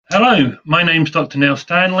Hello, my name's Dr. Neil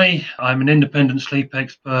Stanley. I'm an independent sleep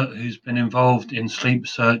expert who's been involved in sleep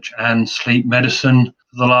research and sleep medicine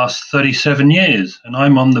for the last 37 years, and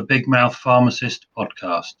I'm on the Big Mouth Pharmacist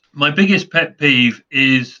podcast. My biggest pet peeve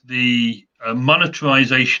is the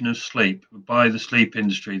monetization of sleep by the sleep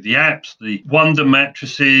industry. The apps, the Wonder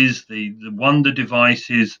mattresses, the Wonder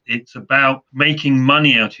devices, it's about making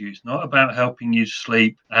money out of you. It's not about helping you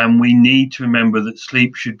sleep. And we need to remember that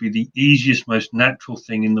sleep should be the easiest, most natural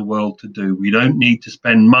thing in the world to do. We don't need to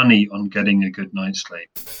spend money on getting a good night's sleep.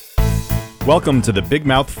 Welcome to the Big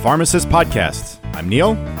Mouth Pharmacist Podcast. I'm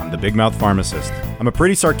Neil. I'm the Big Mouth Pharmacist. I'm a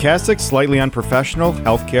pretty sarcastic, slightly unprofessional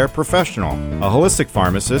healthcare professional, a holistic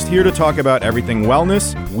pharmacist here to talk about everything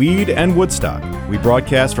wellness, weed, and Woodstock. We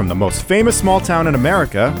broadcast from the most famous small town in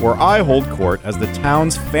America, where I hold court as the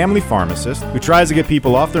town's family pharmacist who tries to get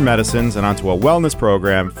people off their medicines and onto a wellness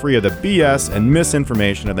program free of the BS and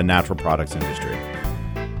misinformation of the natural products industry.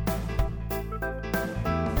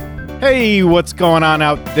 Hey, what's going on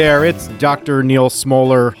out there? It's Dr. Neil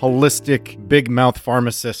Smoller, holistic big mouth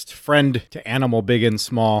pharmacist, friend to animal big and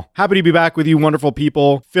small. Happy to be back with you wonderful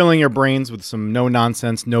people, filling your brains with some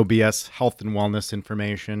no-nonsense, no BS health and wellness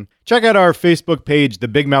information. Check out our Facebook page, The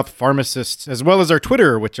Big Mouth Pharmacist, as well as our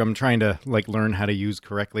Twitter, which I'm trying to learn how to use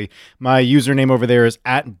correctly. My username over there is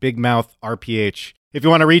 @BigMouthRPH. If you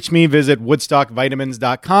want to reach me, visit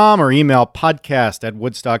woodstockvitamins.com or email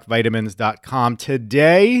podcast@woodstockvitamins.com.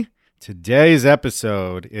 Today's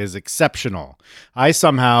episode is exceptional. I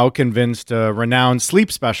somehow convinced a renowned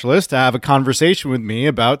sleep specialist to have a conversation with me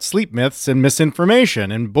about sleep myths and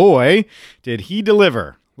misinformation, and boy, did he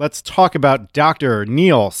deliver. Let's talk about Dr.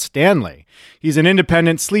 Neil Stanley. He's an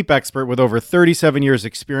independent sleep expert with over 37 years'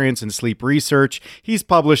 experience in sleep research. He's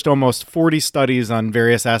published almost 40 studies on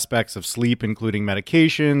various aspects of sleep, including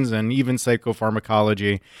medications and even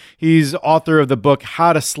psychopharmacology. He's author of the book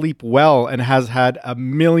How to Sleep Well and has had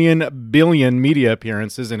 1,000,000,000,000 media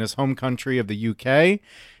appearances in his home country of the UK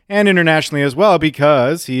and internationally as well,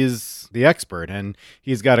 because he's the expert and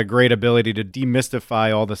he's got a great ability to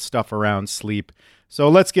demystify all the stuff around sleep. So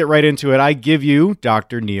let's get right into it. I give you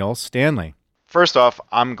Dr. Neil Stanley. First off,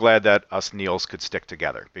 I'm glad that us Neils could stick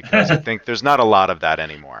together, because I think there's not a lot of that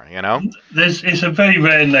anymore, you know? It's a very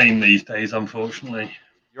rare name these days, unfortunately.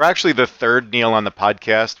 You're actually the third Neil on the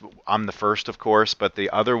podcast. I'm the first, of course, but the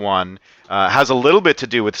other one has a little bit to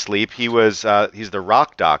do with sleep. He's the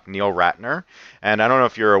rock doc, Neil Ratner. And I don't know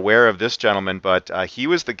if you're aware of this gentleman, but he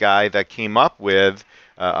was the guy that came up with,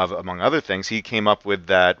 among other things, he came up with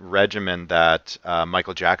that regimen that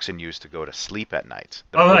Michael Jackson used to go to sleep at night.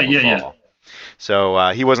 Oh, right, yeah.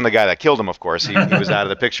 So he wasn't the guy that killed him, of course. He was out of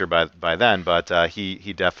the picture by then, but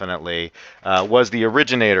he definitely was the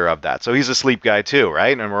originator of that. So he's a sleep guy too,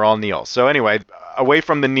 right? And we're all Neil. So anyway, away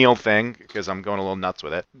from the Neil thing, because I'm going a little nuts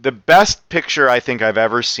with it, the best picture I think I've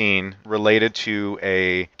ever seen related to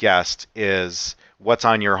a guest is what's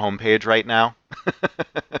on your homepage right now.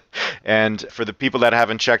 And for the people that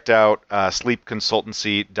haven't checked out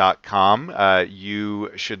sleepconsultancy.com, you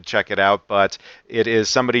should check it out. But it is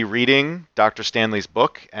somebody reading Dr. Stanley's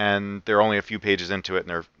book, and they're only a few pages into it,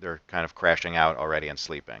 and they're kind of crashing out already and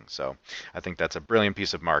sleeping. So I think that's a brilliant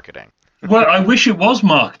piece of marketing. Well, I wish it was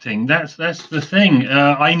marketing. That's the thing.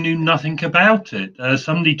 I knew nothing about it.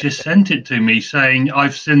 Somebody just sent it to me saying,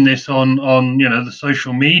 I've seen this on the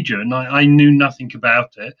social media, and I knew nothing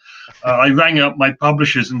about it. I rang up my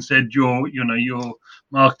publishers and said, your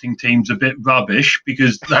marketing team's a bit rubbish,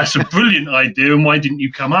 because that's a brilliant idea, and why didn't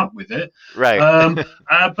you come up with it? Right.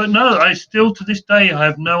 But no, I still to this day I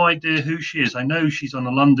have no idea who she is. I know she's on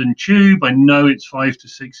a London tube. I know it's 5 to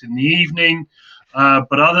 6 in the evening.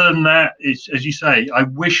 But other than that, it's, as you say, I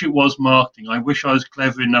wish it was marketing. I wish I was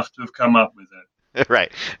clever enough to have come up with it.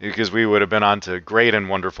 Right, because we would have been on to great and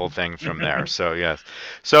wonderful things from there. So, yes.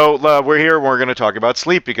 So, we're here. We're going to talk about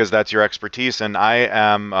sleep, because that's your expertise. And I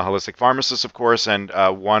am a holistic pharmacist, of course. And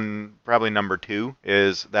probably number 2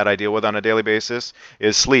 is that I deal with on a daily basis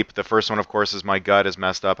is sleep. The first one, of course, is my gut is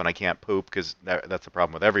messed up and I can't poop, because that's the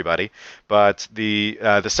problem with everybody. But the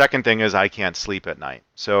second thing is I can't sleep at night.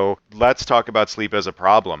 So, let's talk about sleep as a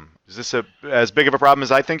problem. Is this as big of a problem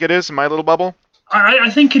as I think it is in my little bubble? I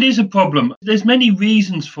think it is a problem. There's many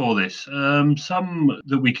reasons for this. Some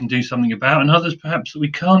that we can do something about, and others perhaps that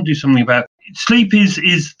we can't do something about. Sleep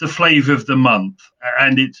is the flavour of the month,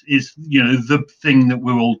 and it is the thing that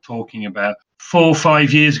we're all talking about. 4 or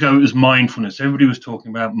 5 years ago, it was mindfulness. Everybody was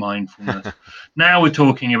talking about mindfulness. Now we're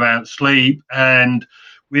talking about sleep, and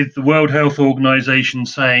with the World Health Organization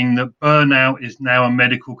saying that burnout is now a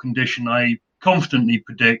medical condition, I confidently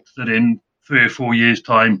predict that in 3 or 4 years'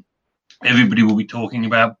 time, everybody will be talking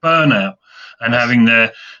about burnout and having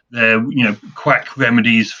their quack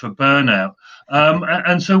remedies for burnout.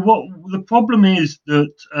 And so what the problem is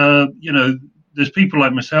that there's people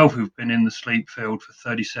like myself who've been in the sleep field for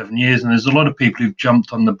 37 years, and there's a lot of people who've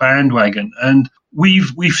jumped on the bandwagon, and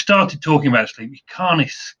we've started talking about sleep. You can't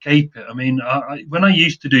escape it. I mean, when I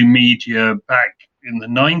used to do media back in the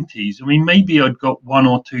 90s, I mean, maybe I'd got one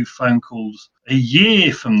or two phone calls a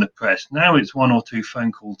year from the press. Now it's one or two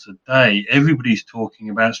phone calls a day. Everybody's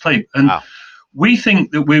talking about sleep. And wow. We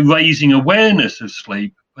think that we're raising awareness of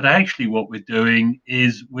sleep, but actually what we're doing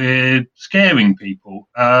is we're scaring people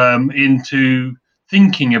into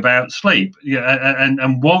thinking about sleep,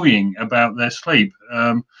 and worrying about their sleep.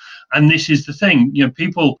 And this is the thing,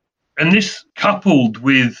 people, and this coupled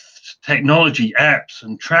with technology apps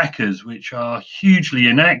and trackers, which are hugely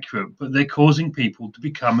inaccurate, but they're causing people to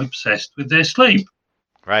become obsessed with their sleep.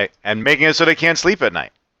 Right. And making it so they can't sleep at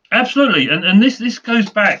night. Absolutely. And this goes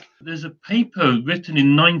back. There's a paper written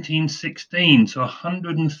in 1916, so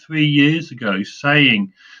 103 years ago,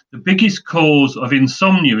 saying the biggest cause of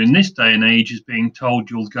insomnia in this day and age is being told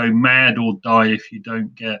you'll go mad or die if you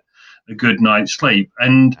don't get a good night's sleep.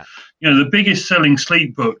 And, the biggest selling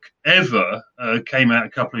sleep book ever came out a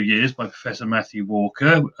couple of years by Professor Matthew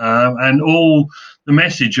Walker. And all the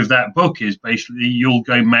message of that book is basically you'll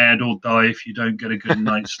go mad or die if you don't get a good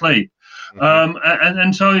night's sleep.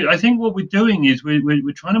 And so I think what we're doing is we're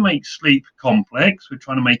trying to make sleep complex. We're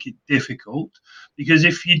trying to make it difficult, because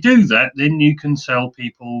if you do that, then you can sell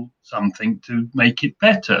people something to make it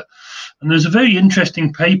better. And there's a very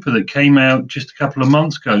interesting paper that came out just a couple of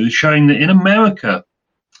months ago showing that in America,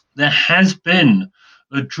 there has been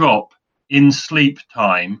a drop in sleep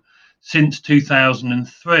time since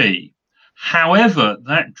 2003. However,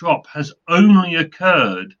 that drop has only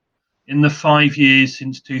occurred in the 5 years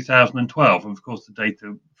since 2012. And of course, the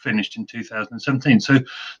data finished in 2017. So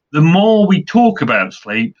the more we talk about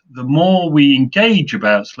sleep, the more we engage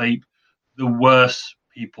about sleep, the worse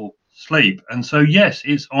people sleep. And so, yes,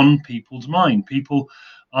 it's on people's mind. People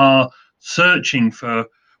are searching for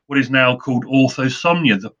what is now called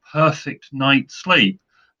orthosomnia, the perfect night's sleep.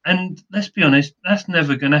 And let's be honest, that's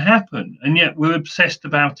never going to happen. And yet we're obsessed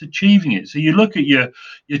about achieving it. So you look at your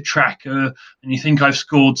tracker and you think, I've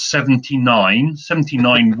scored 79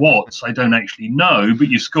 watts. I don't actually know, but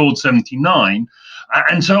you've scored 79.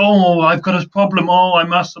 And so, I've got a problem. I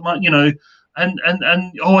must, and I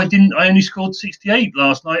only scored 68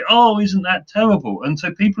 last night. Isn't that terrible? And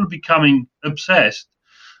so people are becoming obsessed.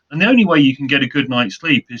 And the only way you can get a good night's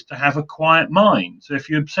sleep is to have a quiet mind. So if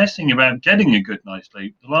you're obsessing about getting a good night's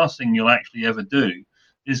sleep, the last thing you'll actually ever do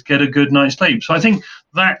is get a good night's sleep. So I think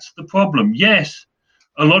that's the problem. Yes,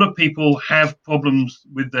 a lot of people have problems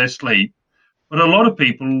with their sleep, but a lot of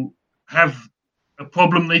people have a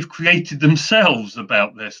problem they've created themselves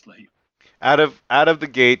about their sleep. Out of the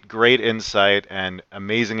gate, great insight and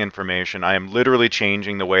amazing information. I am literally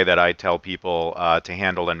changing the way that I tell people to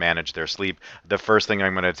handle and manage their sleep. The first thing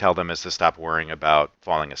I'm going to tell them is to stop worrying about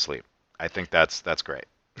falling asleep. I think that's great.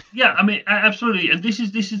 Yeah, I mean, absolutely. And this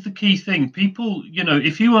is the key thing. People,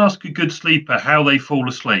 if you ask a good sleeper how they fall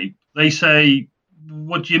asleep, they say,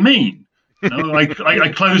 "What do you mean?"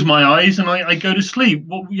 I close my eyes and I go to sleep.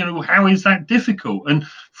 How is that difficult? And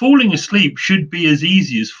falling asleep should be as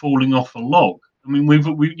easy as falling off a log. I mean, we've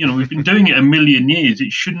been doing it a million years.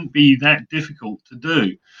 It shouldn't be that difficult to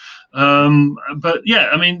do. But yeah,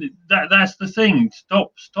 I mean, that's the thing.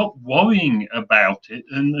 Stop worrying about it.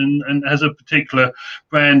 And as a particular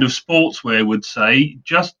brand of sportswear would say,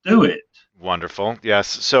 just do it. Wonderful. Yes.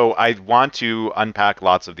 So I want to unpack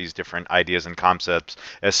lots of these different ideas and concepts,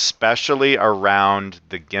 especially around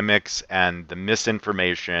the gimmicks and the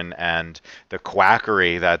misinformation and the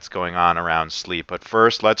quackery that's going on around sleep. But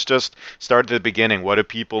first, let's just start at the beginning. What do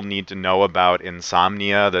people need to know about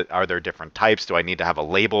insomnia? Are there different types? Do I need to have a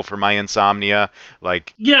label for my insomnia?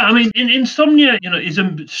 Yeah, I mean, insomnia, is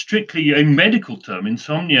strictly a medical term.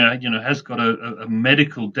 Insomnia, has got a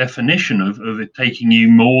medical definition of it taking you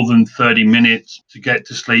more than 30 minutes to get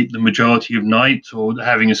to sleep the majority of nights, or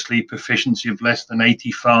having a sleep efficiency of less than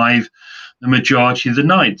 85 the majority of the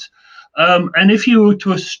nights. And if you were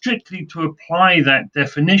to strictly to apply that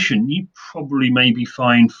definition, you probably maybe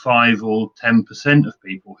find 5 or 10% of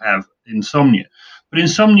people have insomnia. But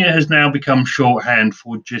insomnia has now become shorthand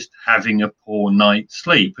for just having a poor night's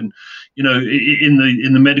sleep. And,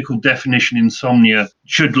 in the medical definition, insomnia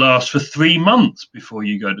should last for 3 months before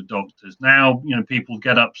you go to doctors. Now, people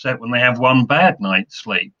get upset when they have one bad night's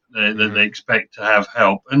sleep. They expect to have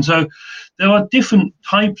help. And so there are different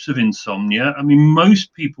types of insomnia. I mean,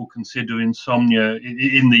 most people consider insomnia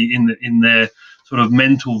in their sort of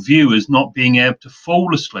mental view as not being able to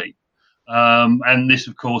fall asleep. And this,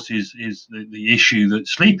 of course, is the issue that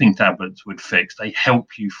sleeping tablets would fix. They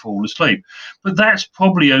help you fall asleep. But that's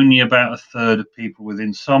probably only about a third of people with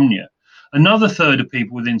insomnia. Another third of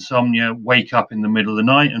people with insomnia wake up in the middle of the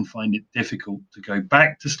night and find it difficult to go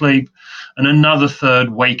back to sleep. And another third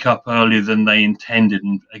wake up earlier than they intended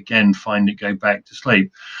and again find it go back to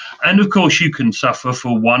sleep. And of course, you can suffer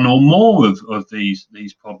for one or more of these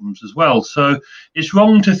problems as well. So it's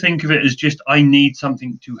wrong to think of it as just, I need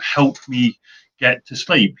something to help me get to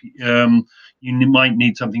sleep. You might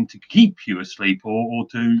need something to keep you asleep or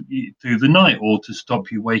to through the night or to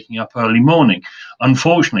stop you waking up early morning.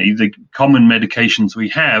 Unfortunately, the common medications we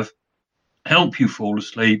have help you fall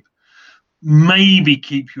asleep, maybe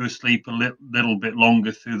keep you asleep a little bit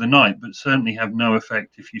longer through the night, but certainly have no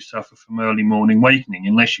effect if you suffer from early morning awakening,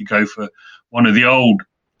 unless you go for one of the old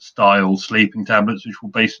style sleeping tablets, which will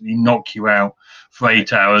basically knock you out for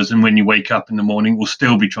 8 hours, and when you wake up in the morning will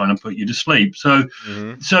still be trying to put you to sleep. So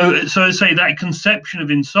so I say that conception of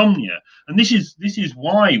insomnia, and this is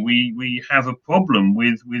why we have a problem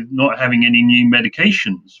with not having any new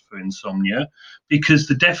medications for insomnia, because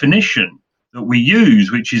the definition that we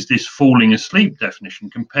use, which is this falling asleep definition,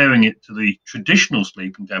 comparing it to the traditional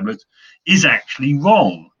sleeping tablets, is actually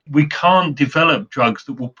wrong. We can't develop drugs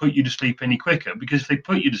that will put you to sleep any quicker, because if they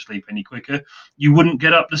put you to sleep any quicker, you wouldn't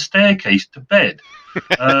get up the staircase to bed.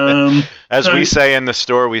 As we say in the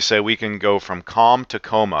store, we say we can go from calm to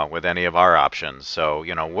coma with any of our options. So,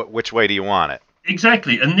 which way do you want it?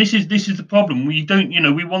 Exactly, and this is the problem. We don't,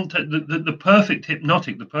 we want the perfect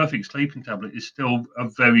hypnotic, the perfect sleeping tablet is still a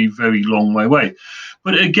very, very long way away.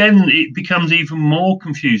 But again, it becomes even more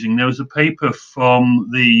confusing. There was a paper from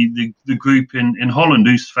the group in Holland,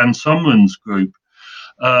 Oos van Sommeren's group,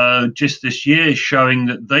 just this year, showing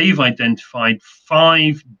that they've identified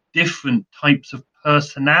 5 different types of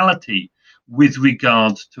personality with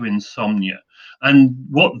regards to insomnia. And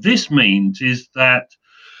what this means is that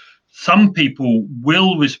some people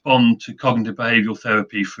will respond to cognitive behavioral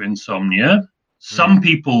therapy for insomnia. Some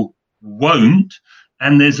people won't.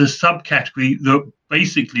 And there's a subcategory that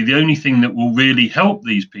basically the only thing that will really help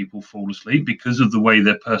these people fall asleep, because of the way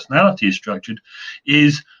their personality is structured,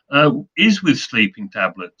 is with sleeping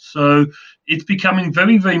tablets. So it's becoming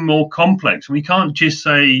very, very more complex. We can't just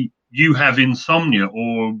say you have insomnia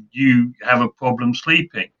or you have a problem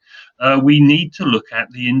sleeping. We need to look at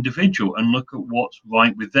the individual and look at what's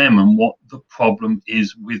right with them and what the problem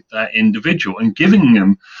is with that individual, and giving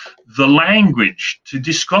them the language to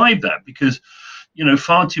describe that. Because,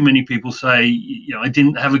 far too many people say, I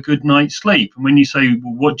didn't have a good night's sleep. And when you say,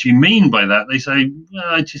 well, what do you mean by that? They say,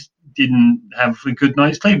 well, I just didn't have a good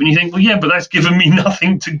night's sleep. And you think, well, yeah, but that's given me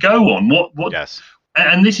nothing to go on. What? Yes.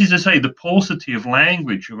 And this is to say, the paucity of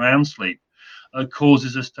language around sleep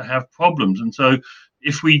causes us to have problems. And so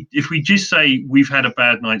if we just say we've had a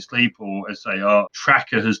bad night's sleep, or as say our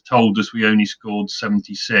tracker has told us we only scored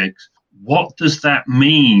 76, what does that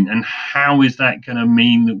mean, and how is that going to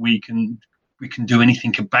mean that we can do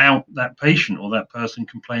anything about that patient or that person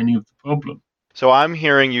complaining of the problem? So I'm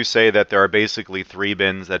hearing you say that there are basically 3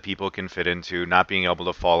 bins that people can fit into: not being able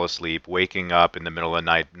to fall asleep, waking up in the middle of the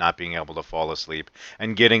night, not being able to fall asleep,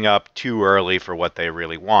 and getting up too early for what they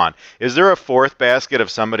really want. Is there a 4th basket of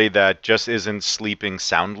somebody that just isn't sleeping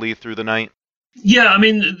soundly through the night? Yeah, I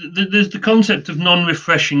mean, there's the concept of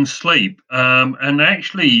non-refreshing sleep. And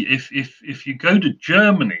actually, if you go to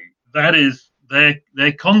Germany, that is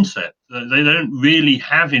their concept. They don't really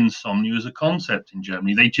have insomnia as a concept in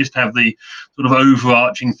Germany. They just have the sort of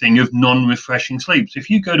overarching thing of non-refreshing sleep. So if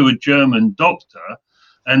you go to a German doctor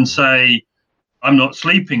and say, I'm not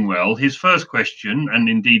sleeping well, his first question, and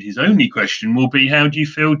indeed his only question, will be, how do you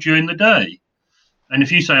feel during the day? And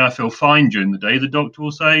if you say, I feel fine during the day, the doctor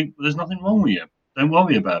will say, well, there's nothing wrong with you. Don't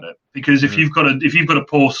worry about it. Because if you've got a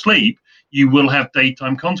poor sleep, you will have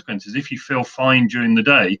daytime consequences. If you feel fine during the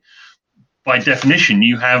day, by definition,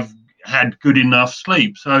 you have had good enough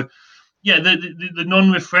sleep. So, yeah, the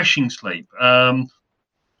non-refreshing sleep.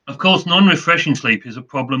 Of course, non-refreshing sleep is a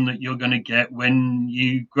problem that you're going to get when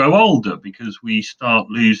you grow older, because we start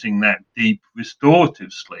losing that deep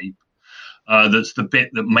restorative sleep. That's the bit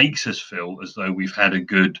that makes us feel as though we've had a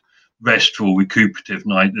good restful, recuperative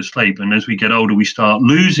night of sleep. And as we get older, we start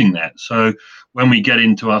losing that. So when we get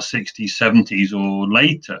into our 60s, 70s or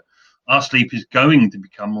later, our sleep is going to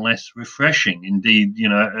become less refreshing. Indeed,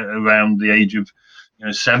 around the age of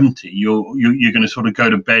 70, you're going to sort of go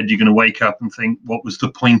to bed, you're going to wake up and think, what was the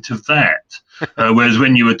point of that? Whereas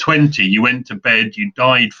when you were 20, you went to bed, you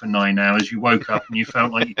died for 9 hours, you woke up and you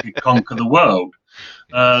felt like you could conquer the world.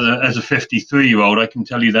 As a 53-year-old, I can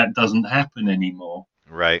tell you that doesn't happen anymore.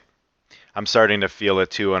 Right. I'm starting to feel it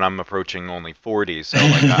too, and I'm approaching only 40, so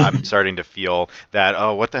like I'm starting to feel that,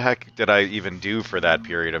 oh, what the heck did I even do for that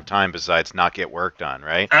period of time besides not get work done,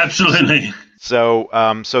 right? Absolutely. So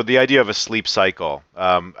the idea of a sleep cycle,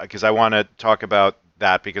 because I want to talk about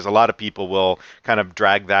that because a lot of people will kind of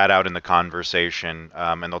drag that out in the conversation,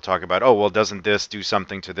 and they'll talk about, oh, well, doesn't this do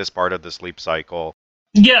something to this part of the sleep cycle?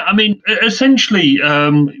 Yeah, I mean, essentially,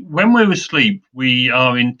 when we're asleep, we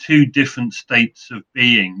are in two different states of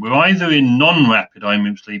being. We're either in non-rapid eye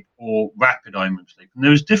movement sleep or rapid eye movement sleep. And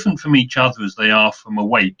they're as different from each other as they are from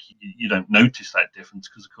awake. You don't notice that difference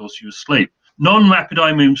because, of course, you're asleep. Non-rapid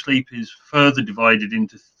eye movement sleep is further divided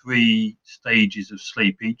into three stages of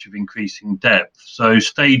sleep, each of increasing depth. So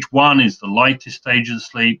stage one is the lightest stage of the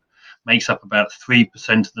sleep, makes up about 3%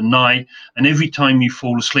 of the night. And every time you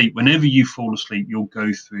fall asleep, whenever you fall asleep, you'll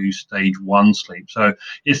go through stage one sleep. So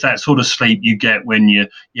it's that sort of sleep you get when your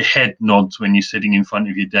head nods when you're sitting in front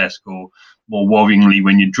of your desk, or more worryingly,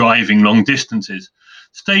 when you're driving long distances.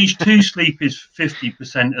 Stage two sleep is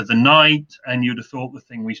 50% of the night, and you'd have thought the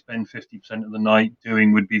thing we spend 50% of the night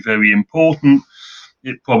doing would be very important.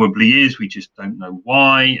 It probably is. We just don't know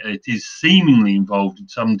why. It is seemingly involved in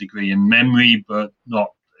some degree in memory, but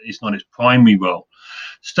it's not its primary role.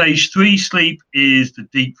 Stage three sleep is the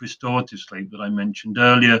deep restorative sleep that I mentioned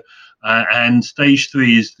earlier. And stage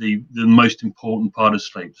three is the most important part of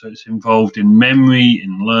sleep. So it's involved in memory,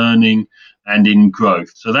 in learning, and in growth.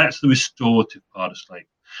 So that's the restorative part of sleep.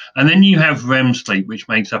 And then you have REM sleep, which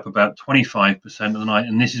makes up about 25% of the night.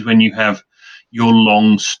 And this is when you have your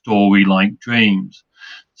long story like dreams.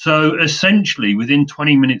 So essentially, within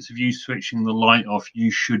 20 minutes of you switching the light off, you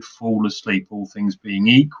should fall asleep, all things being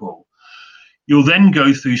equal. You'll then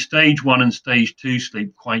go through stage one and stage two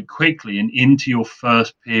sleep quite quickly and into your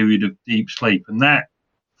first period of deep sleep. And that,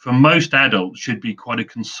 for most adults, should be quite a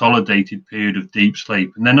consolidated period of deep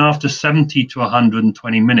sleep. And then after 70 to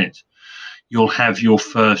 120 minutes, you'll have your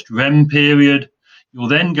first REM period. You'll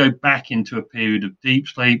then go back into a period of deep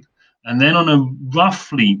sleep. And then on a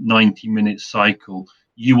roughly 90-minute cycle,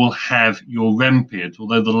 you will have your REM periods,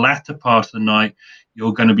 although the latter part of the night,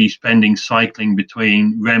 you're going to be spending cycling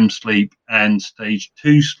between REM sleep and stage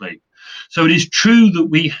two sleep. So it is true that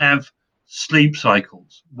we have sleep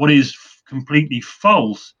cycles. What is completely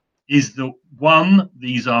false is that, one,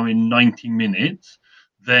 these are in 90 minutes.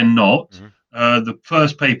 They're not. The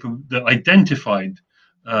first paper that identified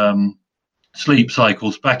sleep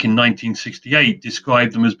cycles back in 1968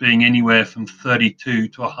 described them as being anywhere from 32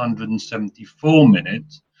 to 174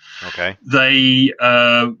 minutes. Okay. They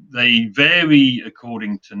vary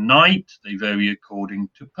according to night. They vary according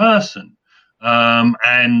to person.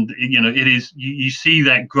 And it is you see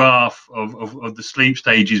that graph of the sleep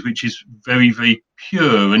stages, which is very, very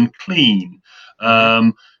pure and clean.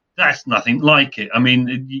 That's nothing like it. I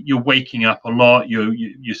mean, you're waking up a lot.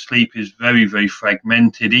 Your sleep is very, very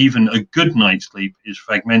fragmented. Even a good night's sleep is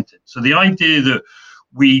fragmented. So the idea that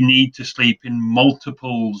we need to sleep in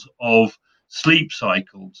multiples of sleep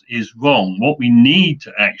cycles is wrong. What we need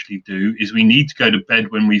to actually do is we need to go to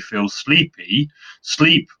bed when we feel sleepy,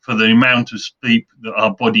 sleep for the amount of sleep that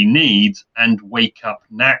our body needs, and wake up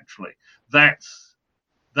naturally. That's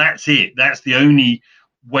it. That's the only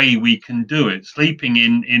way we can do it. Sleeping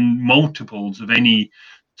in multiples of any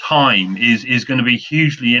time is going to be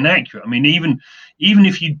hugely inaccurate. I mean, even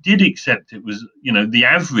if you did accept it was, the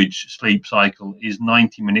average sleep cycle is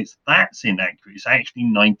 90 minutes, that's inaccurate. It's actually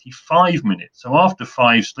 95 minutes. So after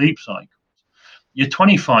 5 sleep cycles, you're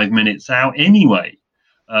 25 minutes out anyway.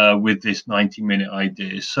 With this 90-minute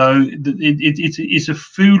idea. So it's a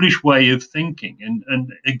foolish way of thinking.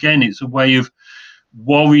 And again, it's a way of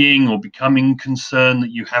worrying or becoming concerned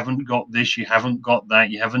that you haven't got this, you haven't got that,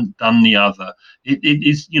 you haven't done the other. It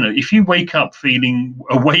is, if you wake up feeling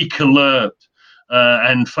awake, alert,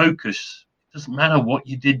 and focused, it doesn't matter what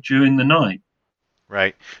you did during the night.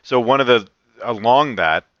 Right. So one of the along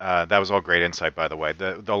that that was all great insight, by the way.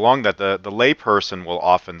 Along that the layperson will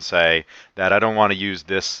often say that I don't want to use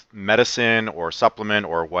this medicine or supplement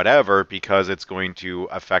or whatever because it's going to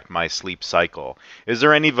affect my sleep cycle. Is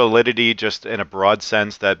there any validity, just in a broad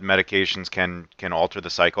sense, that medications can alter the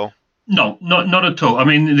cycle? No, not at all. I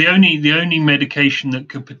mean, the only medication that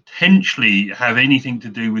could potentially have anything to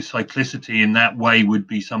do with cyclicity in that way would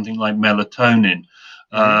be something like melatonin.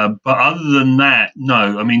 But other than that,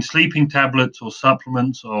 no. I mean, sleeping tablets or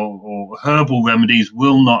supplements or herbal remedies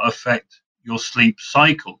will not affect your sleep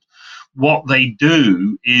cycle. What they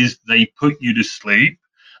do is they put you to sleep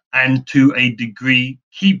and to a degree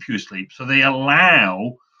keep you asleep. So they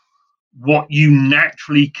allow what you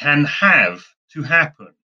naturally can have to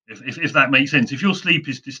happen. If that makes sense. If your sleep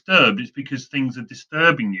is disturbed, it's because things are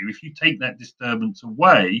disturbing you. If you take that disturbance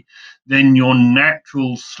away, then your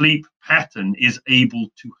natural sleep pattern is able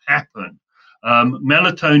to happen.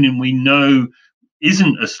 Melatonin, we know,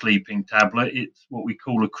 isn't a sleeping tablet. It's what we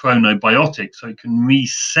call a chronobiotic, so it can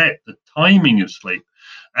reset the timing of sleep.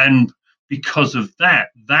 And because of that,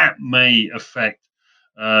 that may affect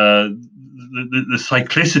the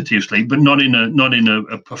cyclicity of sleep, but not in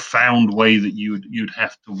a profound way that you'd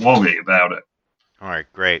have to worry about it. All right,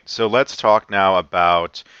 great. So let's talk now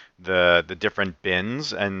about the different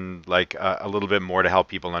bins and like a little bit more to help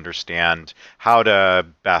people understand how to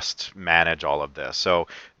best manage all of this. So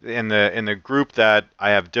in the group that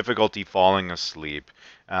I have difficulty falling asleep,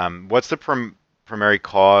 what's the primary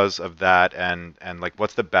cause of that, and like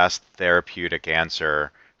what's the best therapeutic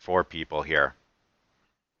answer for people here?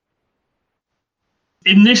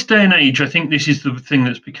 In this day and age, I think this is the thing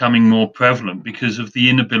that's becoming more prevalent because of the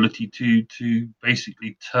inability to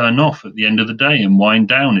basically turn off at the end of the day and wind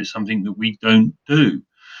down. It's something that we don't do.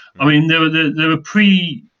 I mean, there are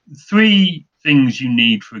three things you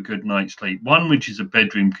need for a good night's sleep. One, which is a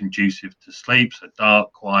bedroom conducive to sleep, so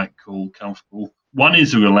dark, quiet, cool, comfortable. One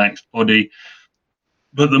is a relaxed body.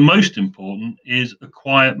 But the most important is a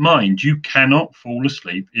quiet mind. You cannot fall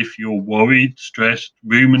asleep if you're worried, stressed,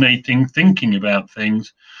 ruminating, thinking about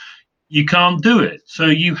things. You can't do it. So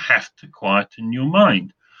you have to quieten your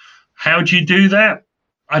mind. How do you do that?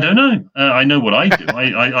 I don't know. I know what I do.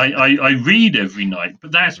 I read every night,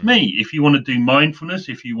 but that's me. If you want to do mindfulness,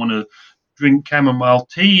 if you want to drink chamomile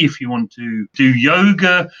tea, if you want to do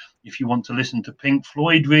yoga, if you want to listen to Pink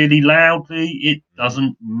Floyd really loudly, it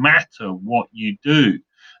doesn't matter what you do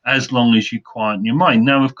as long as you quieten your mind.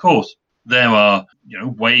 Now, of course, there are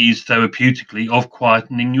ways therapeutically of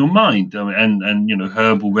quietening your mind, and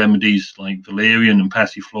herbal remedies like valerian and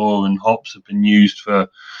passiflora and hops have been used for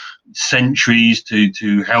centuries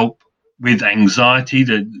to help with anxiety.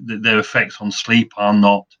 Their effects on sleep are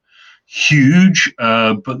not huge,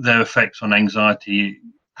 but their effects on anxiety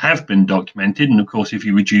have been documented. And of course, if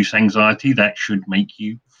you reduce anxiety, that should make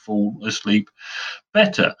you fall asleep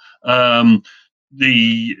better. On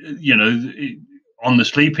the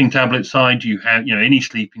sleeping tablet side, you have any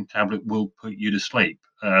sleeping tablet will put you to sleep.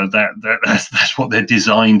 That's what they're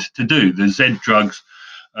designed to do. The Z drugs,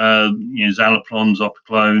 Zalopron,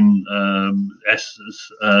 Zopiclone,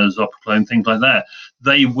 Zopiclone, things like that,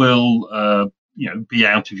 they will be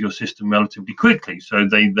out of your system relatively quickly. So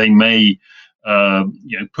they may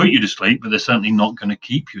put you to sleep, but they're certainly not going to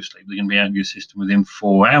keep you asleep. They're going to be out of your system within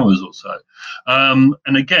 4 hours or so.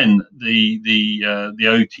 And again, the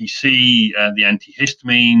OTC, the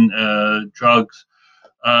antihistamine drugs,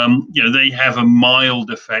 they have a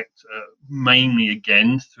mild effect, mainly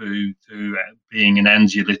again through being an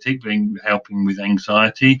anxiolytic, helping with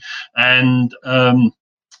anxiety, and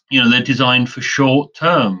they're designed for short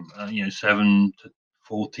term, 7 to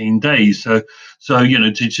 14 days. So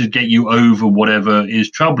to get you over whatever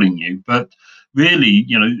is troubling you. But really,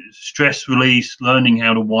 stress release, learning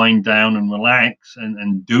how to wind down and relax,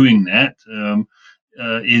 and doing that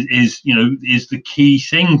is the key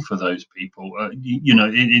thing for those people.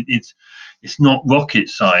 It's not rocket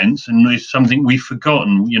science, and it's something we've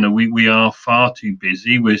forgotten. We are far too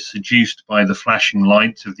busy. We're seduced by the flashing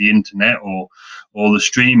lights of the internet or the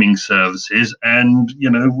streaming services, and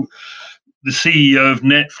the CEO of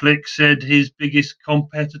Netflix said his biggest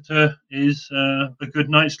competitor is a good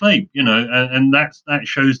night's sleep. And that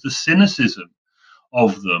shows the cynicism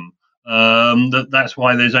of them. That's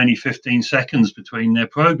why there's only 15 seconds between their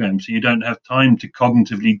programs, so you don't have time to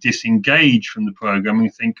cognitively disengage from the program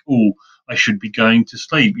and think, oh, I should be going to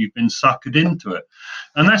sleep. You've been suckered into it.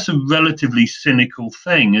 And that's a relatively cynical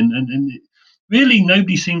thing, and really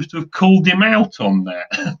nobody seems to have called him out on that,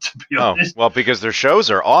 to be honest. Well, because their shows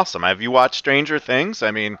are awesome. Have you watched Stranger Things?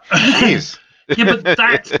 I mean, geez. Yeah, but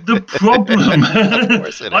that's the problem. Of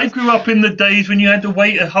course it is. I grew up in the days when you had to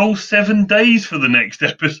wait a whole 7 days for the next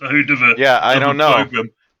episode of a I don't know.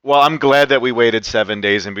 program. Well, I'm glad that we waited 7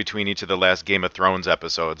 days in between each of the last Game of Thrones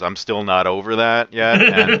episodes. I'm still not over that yet.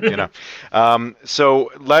 And, so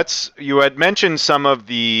you had mentioned some of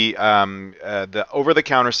the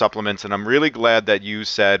over-the-counter supplements, and I'm really glad that you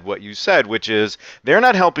said what you said, which is they're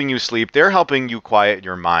not helping you sleep. They're helping you quiet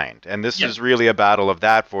your mind. And this is really a battle of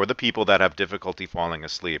that for the people that have difficulty falling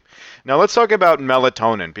asleep. Now, let's talk about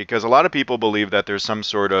melatonin, because a lot of people believe that there's some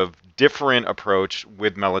sort of different approach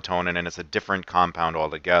with melatonin, and it's a different compound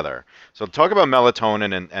altogether. So talk about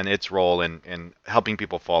melatonin and its role in helping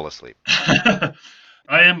people fall asleep. I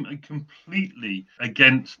am completely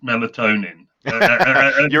against melatonin.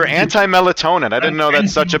 You're anti-melatonin. I didn't know that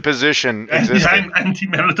such a position existed.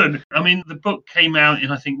 Anti-melatonin. I mean, the book came out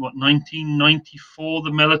in, I think, 1994,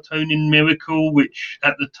 The Melatonin Miracle, which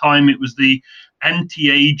at the time it was the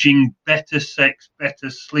anti-aging, better sex, better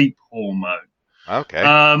sleep hormone. Okay.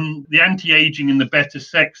 The anti-aging and the better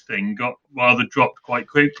sex thing got rather dropped quite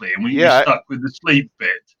quickly, and we stuck with the sleep bit.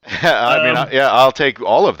 I mean, I'll take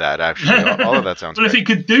all of that. Actually, all of that sounds. Well, great. if it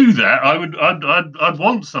could do that, I'd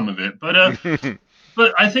want some of it. But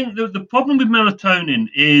but I think the problem with melatonin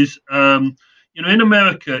is, in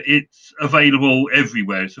America it's available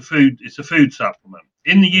everywhere. It's a food supplement.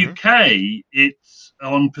 In the UK, it's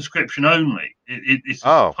on prescription only. It's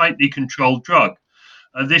a tightly controlled drug.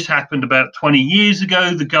 This happened about 20 years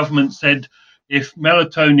ago. The government said if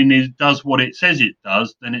melatonin does what it says it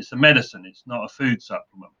does, then it's a medicine. It's not a food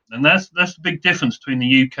supplement. And that's the big difference between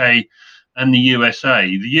the UK and the USA.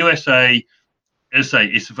 The USA, as I say,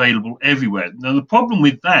 it's available everywhere. Now, the problem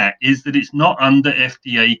with that is that it's not under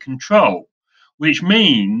FDA control, which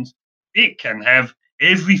means it can have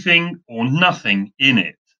everything or nothing in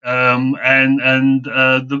it. That's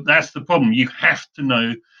the problem. You have to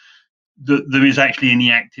know that there is actually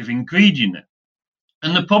any active ingredient.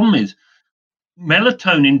 And the problem is,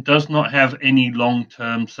 melatonin does not have any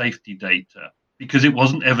long-term safety data because it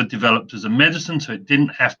wasn't ever developed as a medicine, so it didn't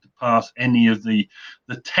have to pass any of the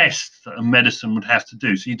tests that a medicine would have to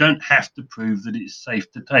do. So you don't have to prove that it's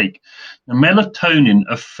safe to take. Now, melatonin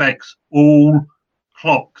affects all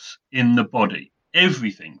clocks in the body.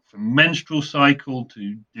 Everything from menstrual cycle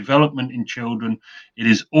to development in children, it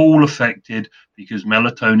is all affected because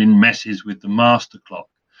melatonin messes with the master clock.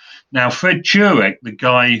 Now, Fred Turek, the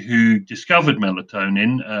guy who discovered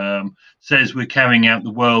melatonin, says we're carrying out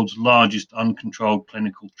the world's largest uncontrolled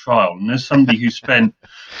clinical trial. And as somebody who spent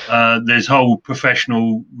his whole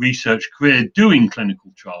professional research career doing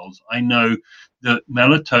clinical trials, I know that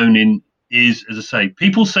melatonin is, as I say,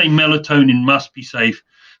 people say melatonin must be safe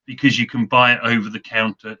because you can buy it over the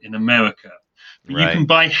counter in America. But you can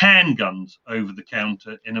buy handguns over the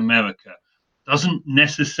counter in America. Doesn't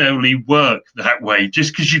necessarily work that way.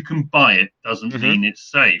 Just because you can buy it doesn't mean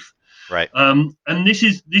it's safe. Right. And this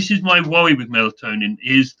is my worry with melatonin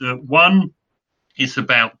is that one, it's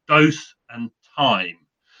about dose and time,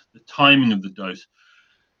 the timing of the dose.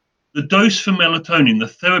 The dose for melatonin, the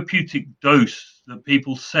therapeutic dose that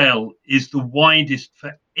people sell, is the widest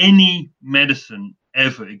for any medicine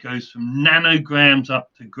ever. It goes from nanograms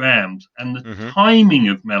up to grams, and the timing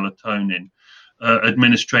of melatonin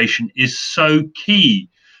administration is so key,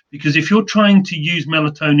 because if you're trying to use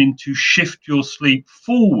melatonin to shift your sleep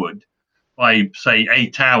forward by, say,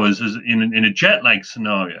 8 hours as in a jet lag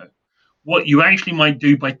scenario, what you actually might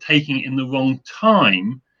do by taking it in the wrong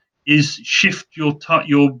time is shift your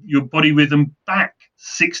body rhythm back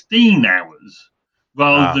 16 hours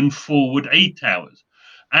rather than forward 8 hours.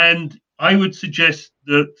 And I would suggest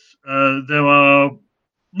that there are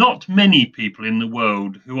not many people in the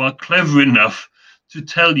world who are clever enough to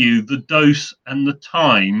tell you the dose and the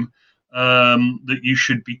time that you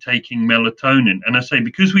should be taking melatonin. And I say,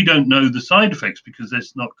 because we don't know the side effects, because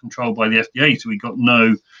it's not controlled by the FDA, so we've got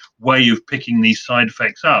no way of picking these side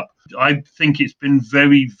effects up. I think it's been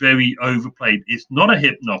very, very overplayed. It's not a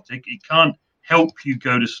hypnotic. It can't help you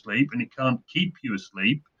go to sleep, and it can't keep you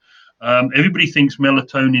asleep. Everybody thinks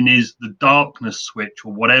melatonin is the darkness switch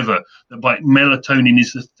or whatever, that melatonin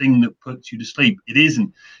is the thing that puts you to sleep. It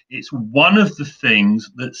isn't. It's one of the things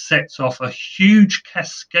that sets off a huge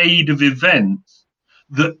cascade of events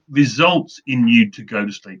that results in you to go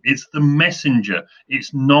to sleep. It's the messenger.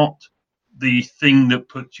 It's not the thing that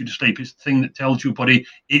puts you to sleep. It's the thing that tells your body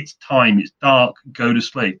it's time, it's dark, go to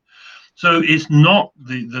sleep. So it's not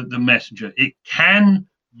the messenger. It can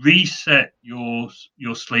reset your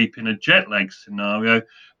sleep in a jet lag scenario,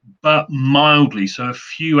 but mildly, so a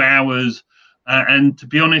few hours. And to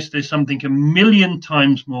be honest, there's something a million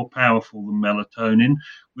times more powerful than melatonin,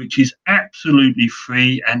 which is absolutely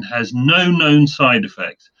free and has no known side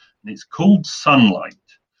effects. And it's called sunlight.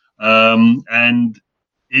 And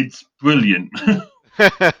it's brilliant.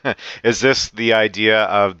 Is this the idea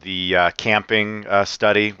of the camping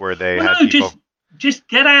study where they had people? Just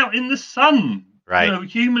get out in the sun. Right.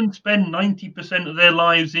 Humans spend 90% of their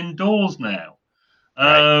lives indoors now.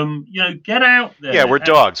 Get out there. Yeah, we're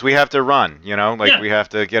dogs. We have to run, we have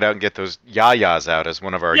to get out and get those yayas out, as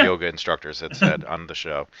one of our yoga instructors had said on the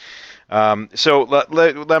show. I'm going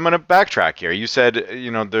to backtrack here. You said,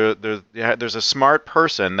 there's a smart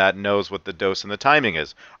person that knows what the dose and the timing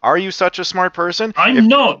is. Are you such a smart person? I'm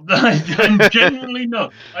not. I'm genuinely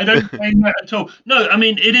not. I don't claim that at all. No, I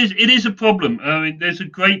mean it is a problem. I mean, there's a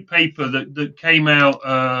great paper that came out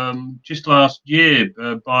just last year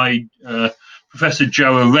by Professor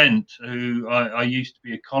Joe Arendt, who I used to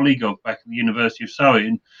be a colleague of back at the University of Surrey.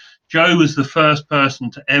 And Joe was the first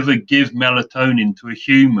person to ever give melatonin to a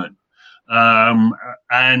human. Um,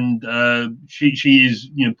 and she is,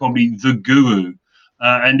 probably the guru.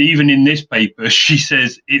 And even in this paper, she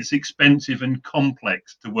says it's expensive and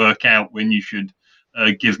complex to work out when you should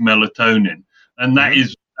give melatonin, and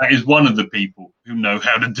Mhm. that is one of the people who know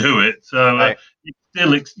how to do it. So Right. it's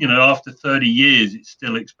still, after 30 years, it's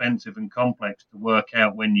still expensive and complex to work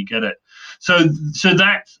out when you get it. So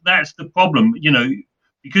that's the problem,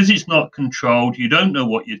 because it's not controlled. You don't know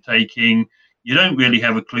what you're taking. You don't really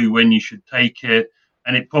have a clue when you should take it,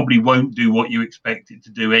 and it probably won't do what you expect it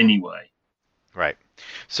to do anyway. Right.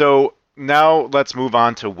 So now let's move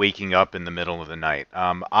on to waking up in the middle of the night.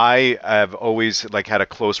 I have always had a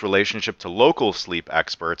close relationship to local sleep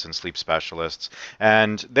experts and sleep specialists,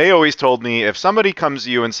 and they always told me if somebody comes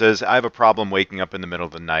to you and says, "I have a problem waking up in the middle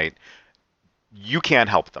of the night," you can't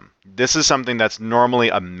help them. This is something that's normally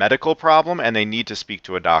a medical problem, and they need to speak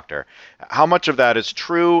to a doctor. How much of that is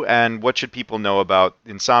true, and what should people know about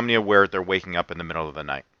insomnia where they're waking up in the middle of the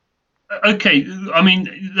night? Okay, I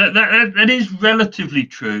mean that is relatively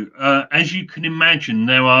true. As you can imagine,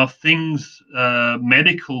 there are things,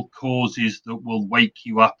 medical causes that will wake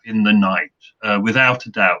you up in the night, without a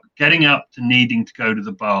doubt. Getting up to needing to go to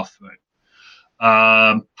the bathroom,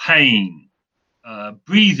 pain,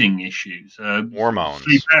 breathing issues, sleep Hormones.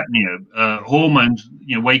 apnea, hormones.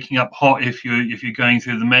 Waking up hot if you're going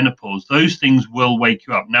through the menopause. Those things will wake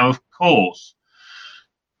you up. Now, of course,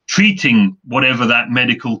 treating whatever that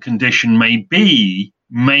medical condition may be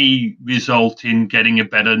may result in getting a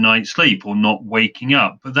better night's sleep or not waking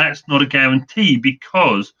up. But that's not a guarantee,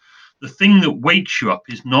 because the thing that wakes you up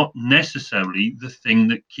is not necessarily the thing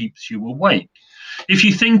that keeps you awake. If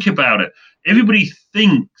you think about it, everybody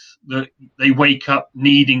thinks that they wake up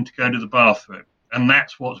needing to go to the bathroom, and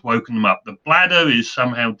that's what's woken them up. The bladder is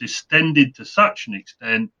somehow distended to such an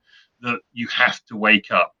extent that you have to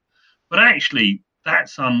wake up. But actually,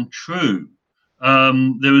 that's untrue.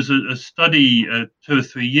 There was a study 2 or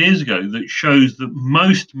 3 years ago that shows that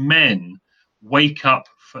most men wake up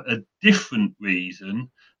for a different reason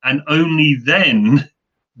and only then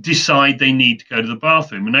decide they need to go to the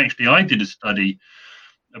bathroom. And actually, I did a study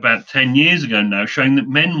about 10 years ago now showing that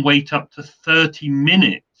men wait up to 30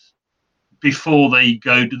 minutes before they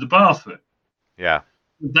go to the bathroom. Yeah.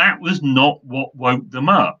 That was not what woke them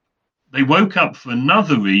up. They woke up for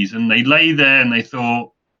another reason. They lay there and they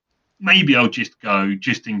thought, maybe I'll just go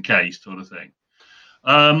just in case, sort of thing.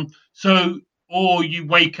 Or you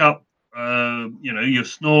wake up, you're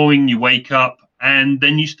snoring, you wake up, and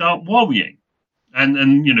then you start worrying.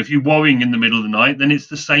 And if you're worrying in the middle of the night, then it's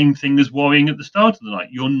the same thing as worrying at the start of the night.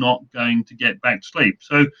 You're not going to get back to sleep.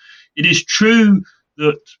 So it is true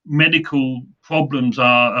that medical problems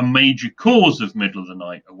are a major cause of middle of the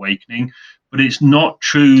night awakening, but it's not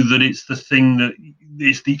true that it's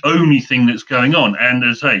the only thing that's going on. And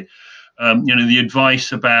as I say, the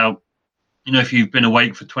advice about, if you've been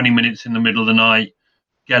awake for 20 minutes in the middle of the night,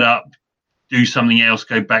 get up, do something else,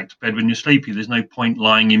 go back to bed when you're sleepy. There's no point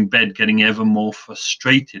lying in bed getting ever more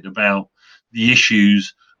frustrated about the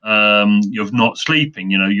issues of not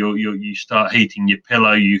sleeping. You start hating your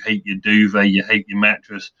pillow, you hate your duvet, you hate your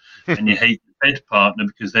mattress, and you hate your bed partner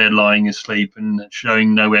because they're lying asleep and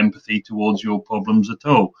showing no empathy towards your problems at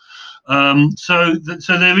all. So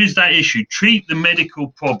there is that issue. Treat the medical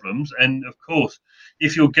problems, and of course,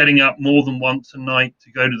 if you're getting up more than once a night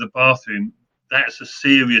to go to the bathroom, that's a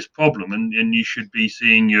serious problem, and you should be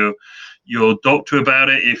seeing your doctor about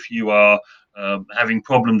it. If you are having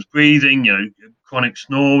problems breathing, chronic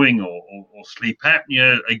snoring or sleep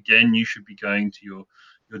apnea, again, you should be going to your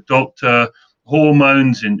doctor.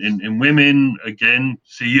 Hormones in women, again,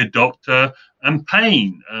 see your doctor. And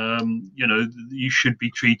pain, you should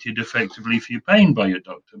be treated effectively for your pain by your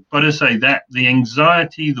doctor. But I say that the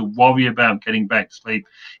anxiety, the worry about getting back to sleep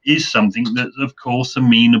is something that's, of course,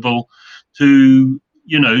 amenable to,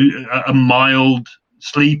 a mild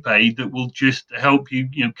sleep aid that will just help you,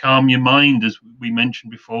 calm your mind, as we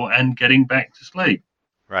mentioned before, and getting back to sleep.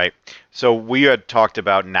 Right. So we had talked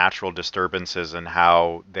about natural disturbances and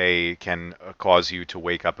how they can cause you to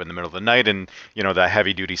wake up in the middle of the night, and the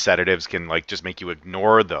heavy duty sedatives can like just make you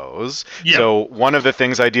ignore those. Yeah. So one of the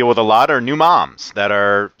things I deal with a lot are new moms that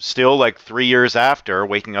are still like 3 years after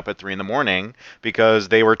waking up at 3 in the morning because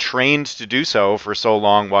they were trained to do so for so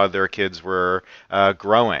long while their kids were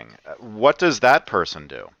growing. What does that person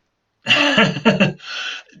do?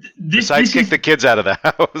 Besides kick the kids out of the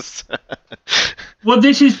house. Well,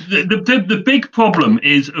 this is the big problem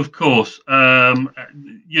is, of course, from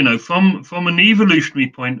an evolutionary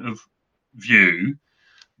point of view,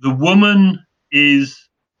 the woman is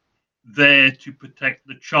there to protect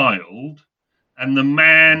the child, and the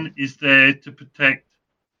man is there to protect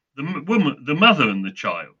the woman, the mother, and the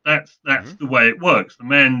child. That's the way it works. The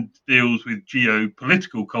man deals with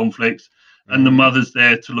geopolitical conflicts, and the mother's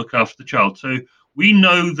there to look after the child. So we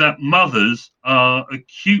know that mothers are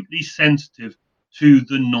acutely sensitive to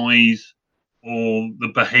the noise or the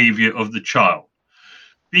behavior of the child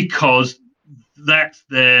because that's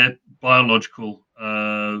their biological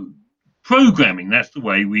programming. That's the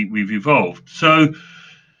way we've evolved. So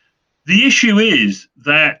the issue is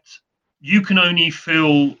that you can only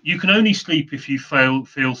sleep if you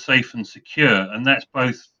feel safe and secure, and that's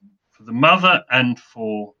both for the mother and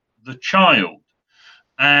for the child.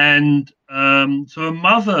 And so a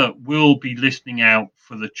mother will be listening out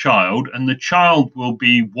for the child, and the child will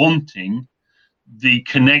be wanting the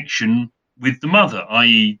connection with the mother,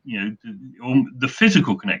 i.e., the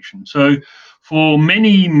physical connection. So for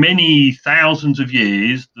many, many thousands of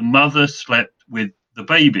years, the mother slept with the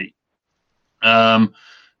baby.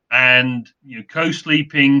 And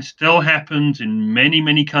co-sleeping still happens in many,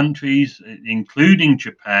 many countries, including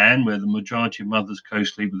Japan, where the majority of mothers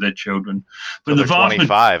co-sleep with their children. But the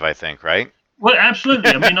 25, I think, right? Well,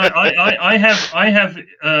 absolutely. I mean, I have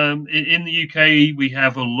in the UK we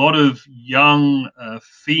have a lot of young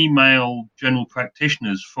female general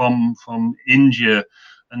practitioners from India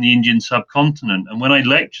and the Indian subcontinent, and when I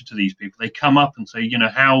lecture to these people, they come up and say,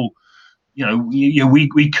 how.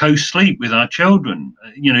 We co-sleep with our children,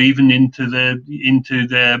 even into their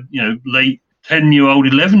late 10-year-old,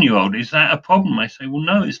 11-year-old. Is that a problem? I say, well,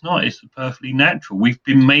 no, it's not. It's perfectly natural. We've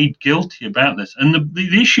been made guilty about this. And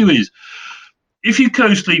the issue is, if you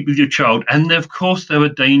co-sleep with your child, and of course there are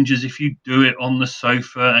dangers if you do it on the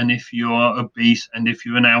sofa, and if you are obese, and if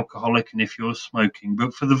you're an alcoholic, and if you're smoking.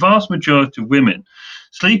 But for the vast majority of women,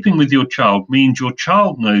 sleeping with your child means your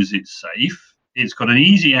child knows it's safe. It's got an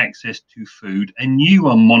easy access to food, and you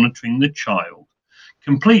are monitoring the child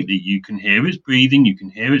completely. You can hear its breathing, you can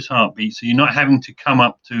hear its heartbeat, so you're not having to come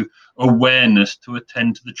up to awareness to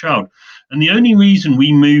attend to the child. And the only reason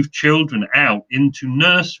we moved children out into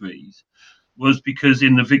nurseries was because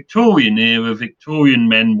in the Victorian era, Victorian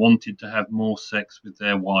men wanted to have more sex with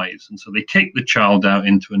their wives, and so they kicked the child out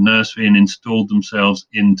into a nursery and installed themselves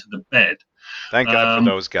into the bed. Thank God for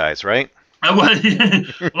those guys, right? I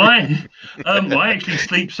actually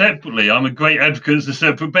sleep separately. I'm a great advocate of the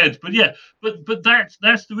separate beds, but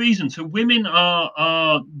that's the reason. So women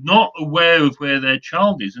are not aware of where their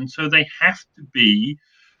child is, and so they have to be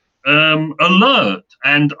alert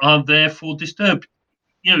and are therefore disturbed.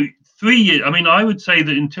 3 years. I mean, I would say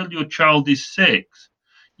that until your child is 6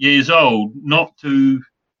 years old, not to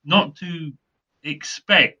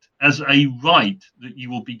expect as a right that you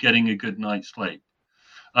will be getting a good night's sleep.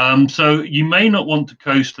 So you may not want to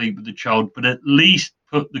co-sleep with the child, but at least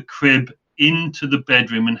put the crib into the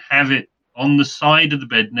bedroom and have it on the side of the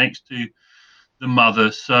bed next to the mother,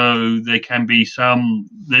 so there can be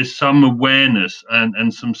there's some awareness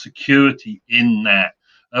and some security in that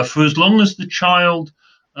for as long as the child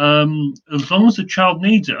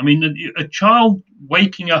needs it. I mean, a child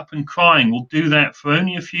waking up and crying will do that for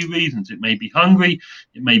only a few reasons. It may be hungry,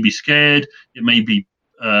 it may be scared, it may be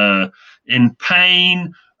in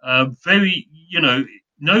pain.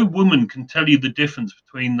 No woman can tell you the difference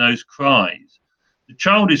between those cries. The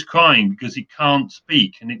child is crying because it can't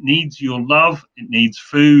speak, and it needs your love, it needs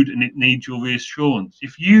food, and it needs your reassurance.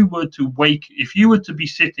 If you were to be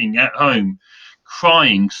sitting at home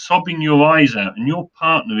crying, sobbing your eyes out, and your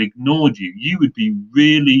partner ignored you, you would be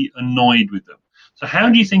really annoyed with them. So how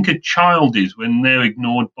do you think a child is when they're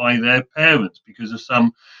ignored by their parents because of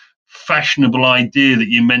some fashionable idea that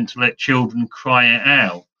you're meant to let children cry it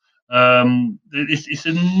out? It's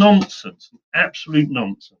a nonsense, absolute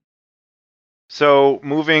nonsense. So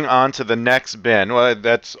moving on to the next bin. Well,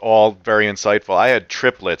 that's all very insightful. I had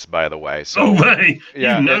triplets, by the way. So,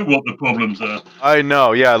 you know what the problems are. I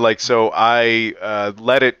know, yeah. So I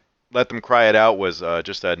let it let them cry it out was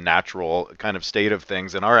just a natural kind of state of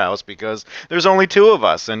things in our house because there's only two of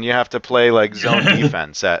us and you have to play like zone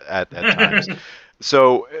defense at times.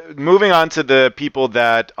 So moving on to the people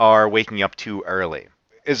that are waking up too early.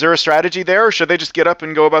 Is there a strategy there, or should they just get up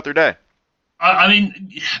and go about their day? I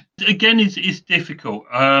mean, again, it's difficult.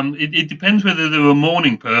 It depends whether they're a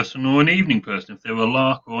morning person or an evening person, if they're a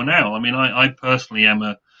lark or an owl. I mean, I personally am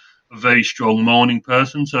a very strong morning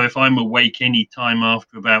person. So if I'm awake any time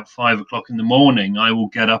after about 5 o'clock in the morning, I will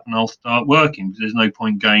get up and I'll start working because there's no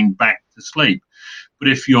point going back to sleep. But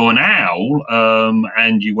if you're an owl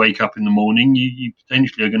and you wake up in the morning, you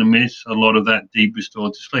potentially are going to miss a lot of that deep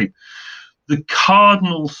restorative sleep. The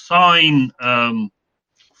cardinal sign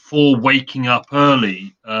for waking up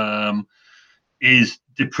early is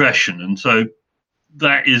depression. And so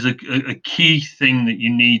that is a key thing that you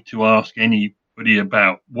need to ask anybody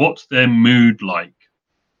about. What's their mood like?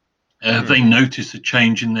 Have they noticed a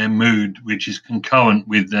change in their mood, which is concurrent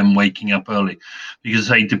with them waking up early? Because,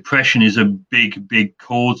 say, depression is a big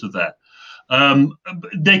cause of that.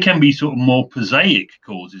 There can be sort of more prosaic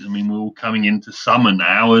causes. I mean, we're all coming into summer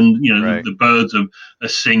now, and Right. the birds are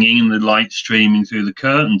singing, and the light streaming through the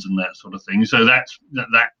curtains, and that sort of thing. So that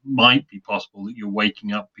might be possible that you're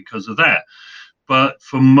waking up because of that. But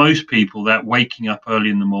for most people, that waking up early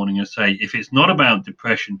in the morning, I say, if it's not about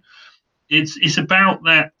depression, it's about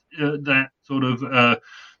that sort of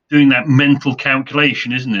doing that mental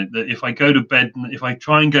calculation, isn't it? That if I go to bed, if I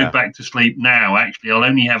try and go Yeah. back to sleep now, actually, I'll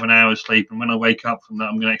only have an hour's sleep, and when I wake up from that,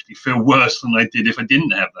 I'm going to actually feel worse than I did if I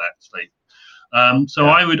didn't have that sleep. So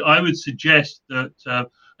Yeah. I would suggest that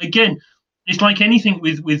again, it's like anything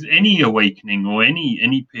with any awakening or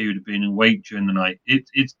any period of being awake during the night.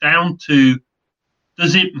 It's down to,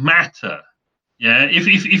 does it matter? Yeah,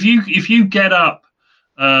 if you get up,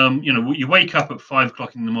 you wake up at 5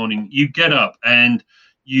 o'clock in the morning, you get up and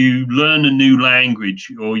you learn a new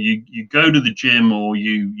language, or you go to the gym, or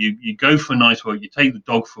you go for a nice walk, you take the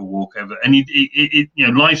dog for a walk, ever, and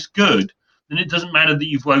life's good. Then it doesn't matter that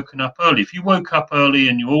you've woken up early. If you woke up early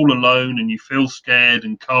and you're all alone and you feel scared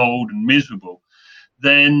and cold and miserable,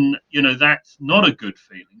 then that's not a good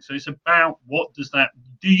feeling. So it's about, what does that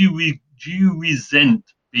do you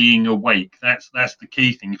resent being awake? That's the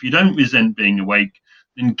key thing. If you don't resent being awake,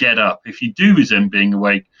 then get up. If you do resent being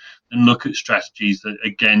awake, then look at strategies that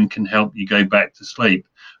again can help you go back to sleep.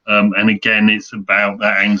 And again, it's about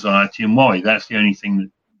that anxiety and worry. That's the only thing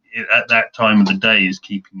that at that time of the day is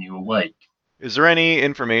keeping you awake. Is there any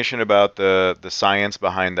information about the science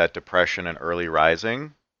behind that depression and early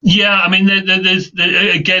rising? Yeah, I mean,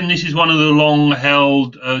 again, this is one of the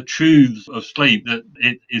long-held truths of sleep, that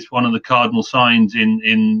it is one of the cardinal signs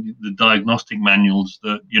in the diagnostic manuals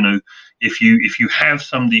that if you have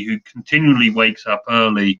somebody who continually wakes up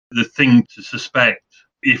early, the thing to suspect,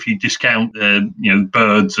 if you discount the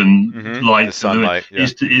birds and The light sunlight, yeah.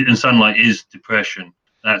 and sunlight, is depression.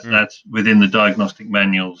 That's within the diagnostic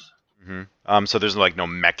manuals. So there's like no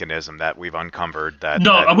mechanism that we've uncovered that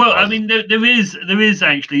No, that well, I causes. mean, there is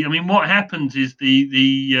actually. I mean, what happens is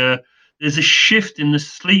there's a shift in the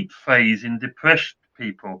sleep phase in depressed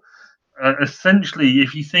people. Essentially,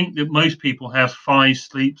 if you think that most people have 5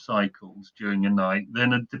 sleep cycles during a night,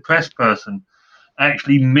 then a depressed person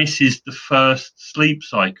actually misses the first sleep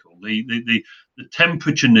cycle. The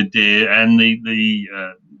temperature nadir and the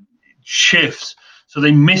shifts. So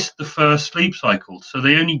they miss the first sleep cycle. So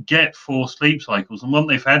they only get 4 sleep cycles. And once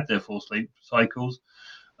they've had their 4 sleep cycles,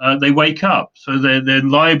 they wake up. So they're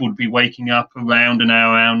liable to be waking up around an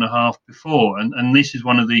hour and a half before. And this is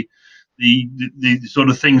one of the sort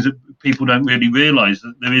of things that people don't really realize,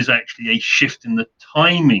 that there is actually a shift in the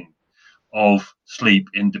timing of sleep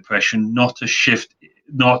in depression, not a shift,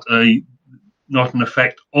 not an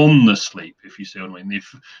effect on the sleep, if you see what I mean.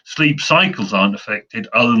 If sleep cycles aren't affected,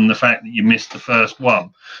 other than the fact that you missed the first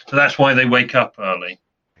one. So that's why they wake up early.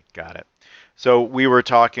 Got it. So we were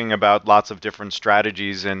talking about lots of different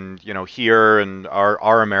strategies, and here and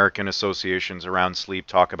our American associations around sleep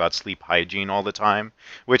talk about sleep hygiene all the time,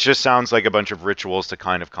 which just sounds like a bunch of rituals to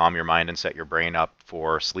kind of calm your mind and set your brain up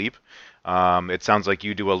for sleep. It sounds like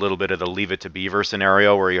you do a little bit of the Leave It to Beaver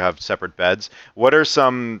scenario where you have separate beds. What are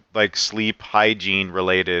some like sleep hygiene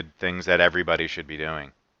related things that everybody should be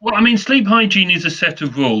doing? Well, I mean, sleep hygiene is a set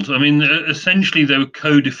of rules. I mean, essentially, they were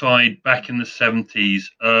codified back in the 70s,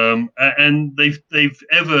 and they've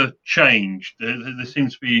ever changed. There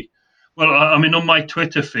seems to be, well, I mean, on my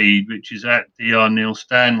Twitter feed, which is at Dr. Neil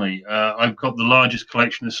Stanley, I've got the largest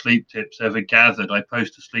collection of sleep tips ever gathered. I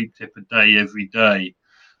post a sleep tip a day every day,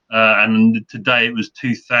 and today it was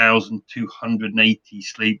 2,280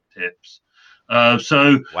 sleep tips.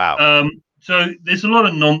 So Wow. um, So there's a lot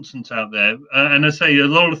of nonsense out there, and I say a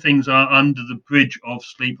lot of things are under the bridge of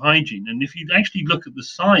sleep hygiene. And if you actually look at the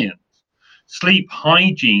science, sleep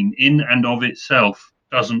hygiene in and of itself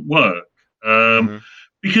doesn't work, Hmm.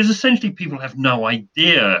 because essentially people have no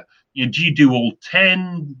idea. Do you do all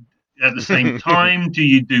 10 at the same time? Do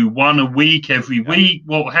you do one a week every Yeah. week?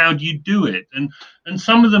 Well, how do you do it? And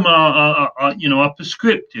some of them are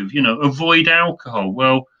prescriptive. Avoid alcohol.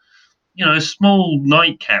 Well, small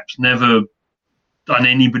nightcaps never done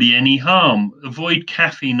anybody any harm. Avoid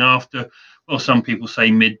caffeine after, well, some people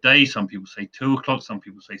say midday, some people say 2 o'clock, some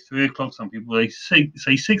people say 3 o'clock, some people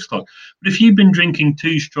say 6 o'clock. But if you've been drinking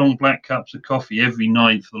two strong black cups of coffee every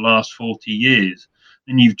night for the last 40 years,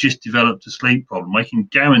 then you've just developed a sleep problem. I can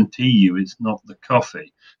guarantee you it's not the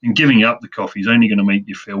coffee. And giving up the coffee is only going to make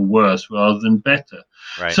you feel worse rather than better.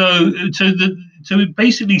 Right. So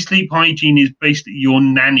basically, sleep hygiene is basically your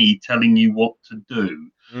nanny telling you what to do,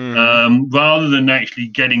 rather than actually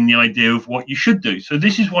getting the idea of what you should do. So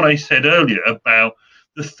this is what I said earlier about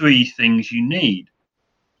the three things you need: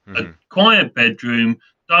 a Hmm. quiet bedroom,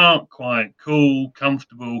 dark, quiet, cool,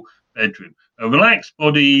 comfortable bedroom, a relaxed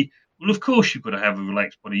body. Well, of course, you've got to have a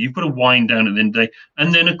relaxed body. You've got to wind down at the end of the day,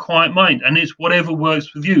 and then a quiet mind. And it's whatever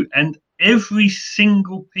works with you. And every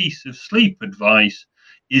single piece of sleep advice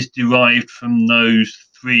is derived from those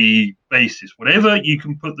three bases. Whatever you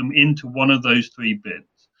can put them into one of those three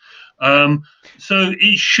bits. Right. So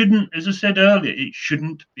it shouldn't, as I said earlier, it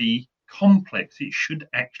shouldn't be complex. It should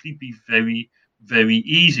actually be very, very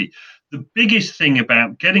easy. The biggest thing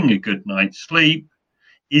about getting a good night's sleep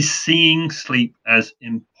is seeing sleep as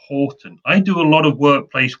important. I do a lot of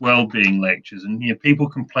workplace well-being lectures, and people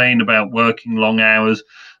complain about working long hours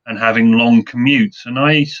and having long commutes. And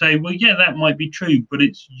I say, well, yeah, that might be true, but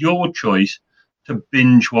it's your choice to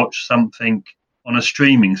binge watch something on a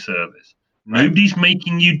streaming service. Right. Nobody's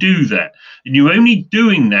making you do that. And you're only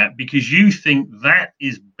doing that because you think that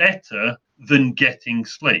is better than getting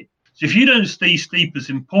sleep. So if you don't see sleep as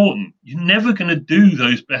important, you're never going to do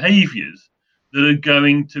those behaviors that are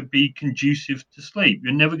going to be conducive to sleep.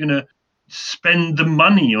 You're never going to spend the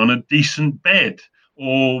money on a decent bed,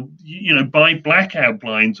 or buy blackout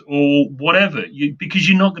blinds or whatever, because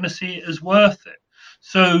you're not going to see it as worth it.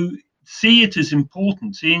 So see it as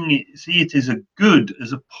important, see it as a good,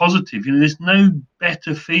 as a positive. There's no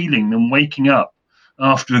better feeling than waking up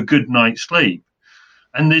after a good night's sleep.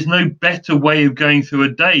 And there's no better way of going through a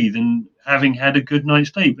day than having had a good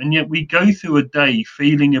night's sleep. And yet we go through a day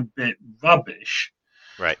feeling a bit rubbish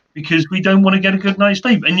Right. because we don't want to get a good night's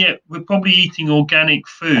sleep. And yet we're probably eating organic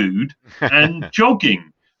food and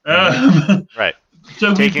jogging. Right.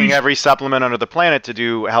 So Taking every supplement under the planet to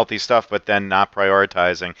do healthy stuff, but then not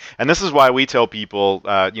prioritizing. And this is why we tell people,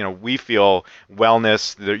 we feel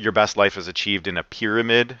wellness, your best life is achieved in a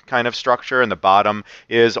pyramid kind of structure, and the bottom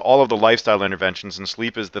is all of the lifestyle interventions, and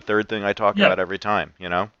sleep is the third thing I talk about every time.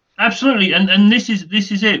 Absolutely, and this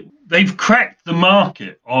is it. They've cracked the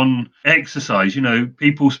market on exercise.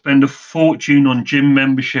 People spend a fortune on gym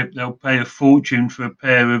membership. They'll pay a fortune for a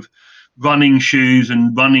pair of running shoes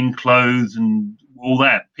and running clothes and all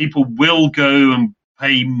that. People will go and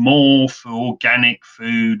pay more for organic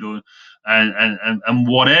food and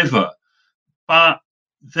whatever, but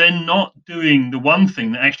they're not doing the one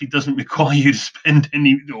thing that actually doesn't require you to spend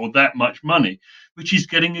any or that much money, which is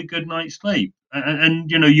getting a good night's sleep.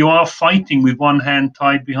 And you are fighting with one hand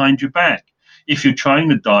tied behind your back if you're trying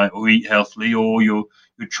to diet or eat healthily, or you're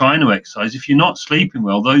trying to exercise. If you're not sleeping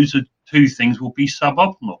well, those are two things will be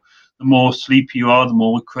suboptimal. The more sleepy you are, the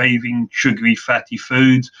more craving sugary, fatty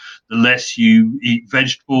foods, the less you eat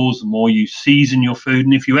vegetables, the more you season your food.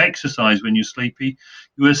 And if you exercise when you're sleepy,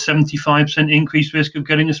 you have a 75% increased risk of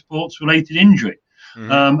getting a sports-related injury.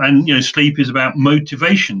 Mm-hmm. And sleep is about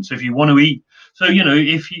motivation. So if you want to eat,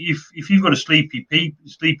 if you've got a sleepy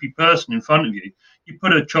person in front of you, you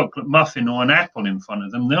put a chocolate muffin or an apple in front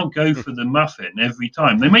of them, they'll go for the muffin every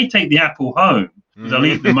time. They may take the apple home, but they'll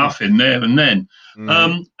eat the muffin there and then.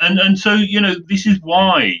 And so this is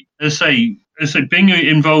why, as I say, being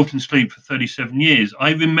involved in sleep for 37 years,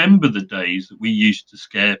 I remember the days that we used to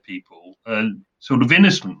scare people. Sort of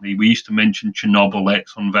innocently, we used to mention Chernobyl,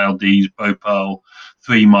 Exxon Valdez, Bhopal,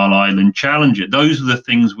 3 Mile Island, Challenger. Those are the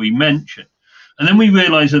things we mentioned. And then we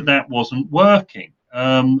realized that wasn't working.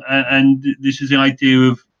 And this is the idea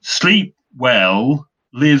of sleep well,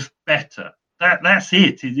 live better. That's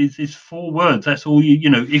it. It's 4 words. That's all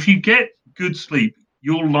if you get good sleep,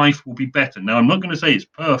 your life will be better. Now, I'm not going to say it's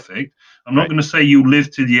perfect. I'm not going to say you'll live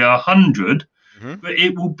to the 100, but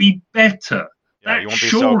it will be better. Yeah, you won't be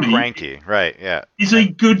so cranky. Right, yeah. Is a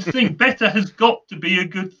good thing. Better has got to be a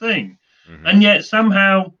good thing. And yet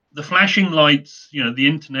somehow the flashing lights, the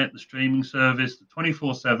internet, the streaming service, the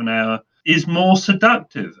 24/7 hour is more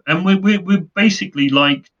seductive. And we're basically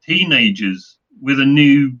like teenagers with a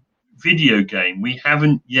new video game. We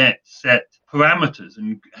haven't yet set parameters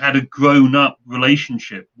and had a grown up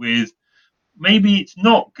relationship with maybe it's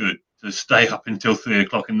not good to stay up until 3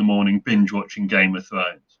 o'clock in the morning binge watching Game of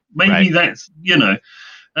Thrones. Maybe Right. that's,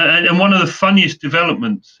 and one of the funniest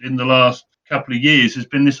developments in the last couple of years has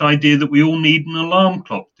been this idea that we all need an alarm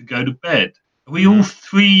clock to go to bed. Are we all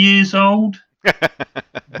 3 years old?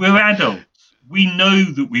 We're adults. We know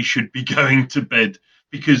that we should be going to bed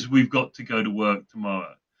because we've got to go to work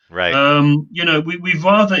tomorrow. Right. We've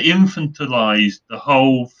rather infantilized the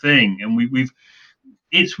whole thing, and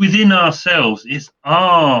it's within ourselves. It's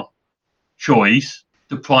our choice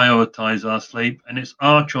to prioritize our sleep, and it's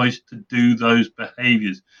our choice to do those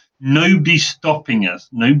behaviors. Nobody's stopping us.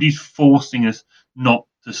 Nobody's forcing us not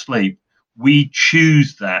to sleep. We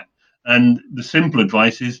choose that. And the simple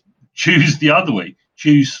advice is choose the other way.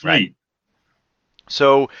 Choose sleep. Right.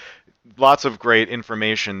 So lots of great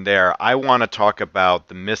information there. I want to talk about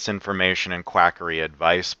the misinformation and quackery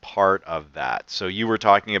advice part of that. So you were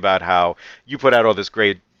talking about how you put out all this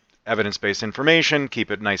great evidence-based information,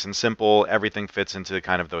 keep it nice and simple. Everything fits into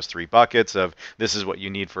kind of those three buckets of this is what you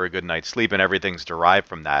need for a good night's sleep, and everything's derived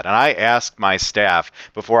from that. And I ask my staff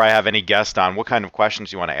before I have any guest on what kind of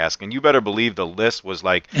questions you want to ask, and you better believe the list was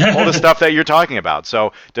like all the stuff that you're talking about.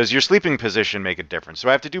 So does your sleeping position make a difference? Do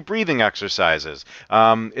I have to do breathing exercises?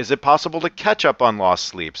 Is it possible to catch up on lost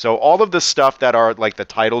sleep? So all of the stuff that are like the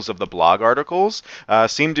titles of the blog articles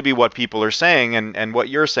seem to be what people are saying, and what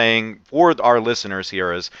you're saying for our listeners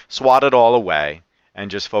here is swat it all away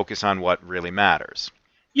and just focus on what really matters.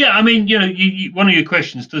 Yeah, I mean, one of your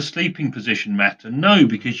questions, does sleeping position matter? No,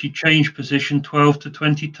 because you change position 12 to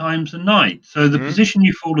 20 times a night. So the position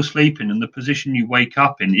you fall asleep in and the position you wake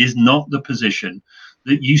up in is not the position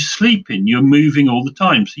that you sleep in. You're moving all the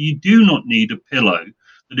time. So you do not need a pillow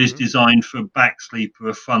that is designed for a back sleeper,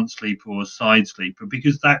 a front sleeper, or a side sleeper,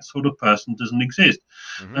 because that sort of person doesn't exist.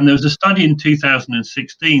 And there was a study in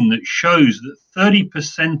 2016 that shows that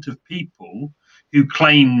 30% of people who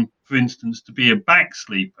claim, for instance, to be a back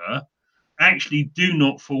sleeper actually do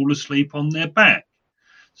not fall asleep on their back.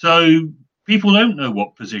 So people don't know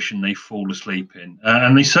what position they fall asleep in,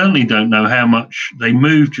 and they certainly don't know how much they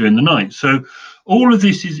move during the night. So all of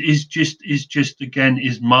this is just again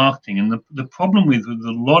is marketing, and the problem with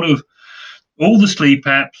a lot of all the sleep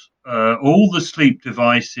apps, all the sleep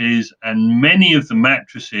devices, and many of the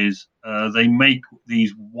mattresses, they make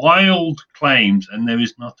these wild claims, and there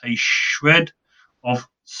is not a shred of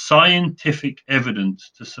scientific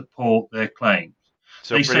evidence to support their claims.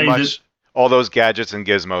 So they pretty much all those gadgets and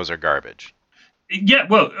gizmos are garbage. Yeah,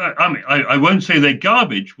 well, I won't say they're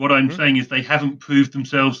garbage. What I'm saying is they haven't proved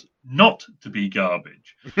themselves not to be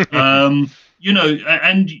garbage. And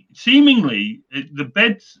seemingly the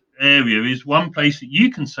beds area is one place that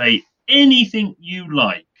you can say anything you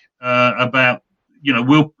like about,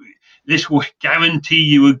 this will guarantee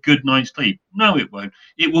you a good night's sleep. No, it won't.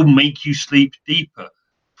 It will make you sleep deeper.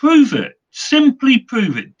 Prove it. Simply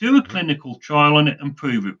prove it. Do a clinical trial on it and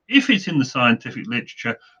prove it. If it's in the scientific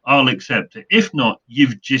literature, I'll accept it. If not,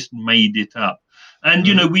 you've just made it up. And,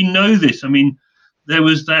 we know this. I mean, there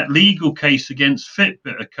was that legal case against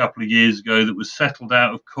Fitbit a couple of years ago that was settled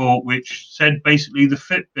out of court, which said basically the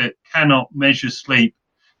Fitbit cannot measure sleep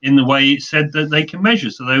in the way it said that they can measure.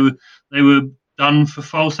 So they were done for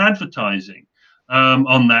false advertising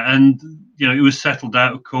on that. And, it was settled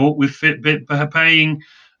out of court with Fitbit paying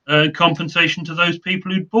compensation to those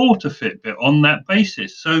people who bought a Fitbit on that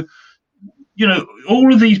basis. So,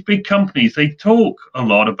 all of these big companies, they talk a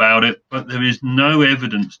lot about it, but there is no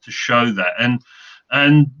evidence to show that.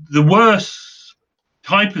 And the worst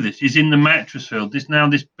type of this is in the mattress field. There's now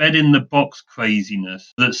this bed in the box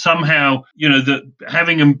craziness that somehow, that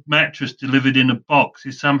having a mattress delivered in a box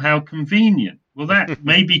is somehow convenient. Well, that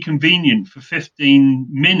may be convenient for 15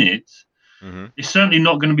 minutes. It's certainly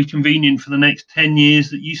not going to be convenient for the next 10 years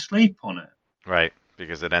that you sleep on it. Right,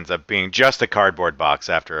 because it ends up being just a cardboard box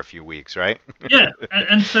after a few weeks, right? Yeah,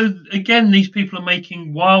 and so, again, these people are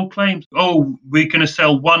making wild claims. Oh, we're going to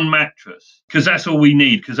sell one mattress because that's all we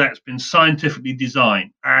need, because that's been scientifically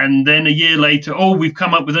designed. And then a year later, oh, we've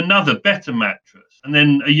come up with another better mattress. And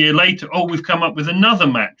then a year later, oh, we've come up with another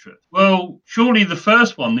mattress. Well, surely the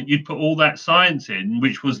first one that you'd put all that science in,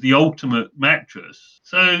 which was the ultimate mattress,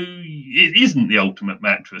 so it isn't the ultimate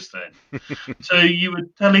mattress then. So you were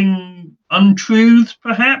telling untruths,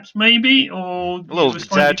 perhaps, maybe, or A little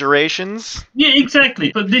exaggerations. Yeah,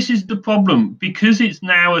 exactly. But this is the problem. Because it's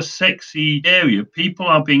now a sexy area, people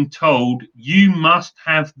are being told you must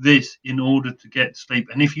have this in order to get sleep.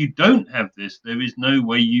 And if you don't have this, there is no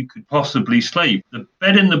way you could possibly sleep. The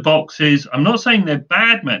bed in the boxes, I'm not saying they're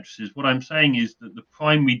bad mattresses. What I'm saying is that the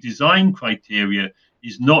primary design criteria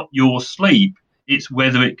is not your sleep. It's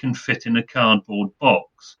whether it can fit in a cardboard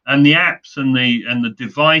box. And the apps and the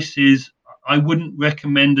devices, I wouldn't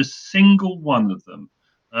recommend a single one of them,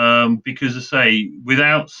 because I say,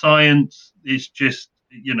 without science, it's just,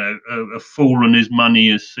 a fool and his money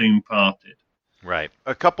is soon parted. Right.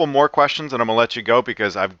 A couple more questions, and I'm gonna let you go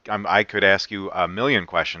because I could ask you a million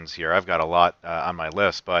questions here. I've got a lot on my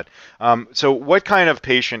list, but so what kind of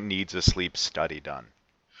patient needs a sleep study done?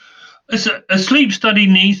 A sleep study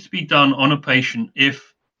needs to be done on a patient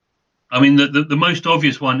if, I mean, the most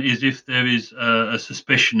obvious one is if there is a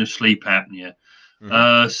suspicion of sleep apnea.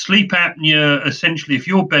 Sleep apnea, essentially, if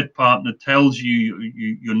your bed partner tells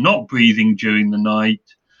you're not breathing during the night,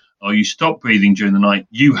 or you stop breathing during the night,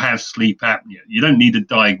 you have sleep apnea. You don't need a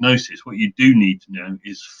diagnosis. What you do need to know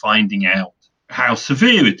is finding out how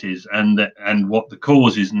severe it is and what the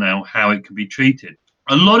cause is now, how it can be treated.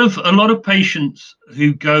 A lot of patients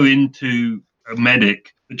who go into a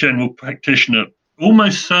medic, a general practitioner,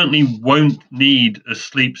 almost certainly won't need a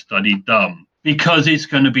sleep study done because it's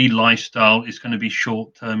going to be lifestyle, it's going to be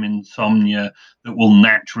short-term insomnia that will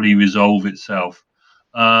naturally resolve itself.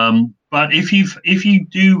 But if you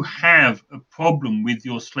do have a problem with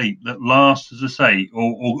your sleep that lasts, as I say,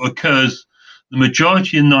 or occurs the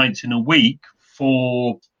majority of nights in a week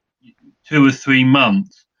for 2 or 3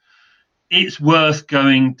 months, it's worth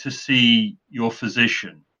going to see your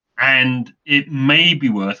physician. And it may be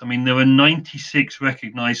worth, I mean, there are 96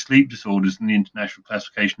 recognized sleep disorders in the International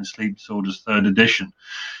Classification of Sleep Disorders, third edition.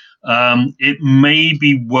 It may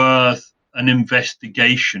be worth an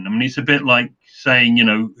investigation. I mean, it's a bit like saying,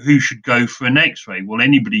 who should go for an x-ray? Well,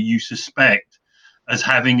 anybody you suspect as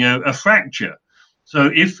having a fracture. So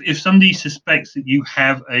if somebody suspects that you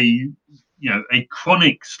have a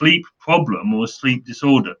chronic sleep problem or a sleep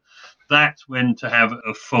disorder, that's when to have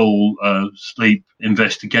a full sleep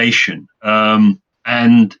investigation, and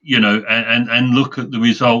look at the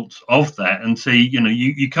results of that and see,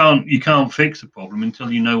 you can't fix a problem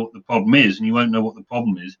until you know what the problem is, and you won't know what the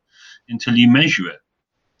problem is until you measure it.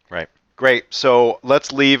 Right. Great. So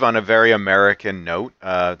let's leave on a very American note.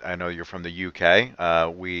 I know you're from the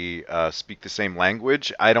UK. We speak the same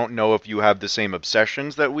language. I don't know if you have the same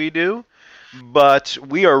obsessions that we do, but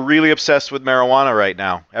we are really obsessed with marijuana right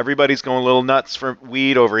now. Everybody's going a little nuts for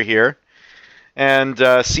weed over here. And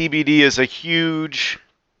CBD is a huge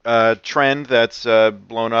trend that's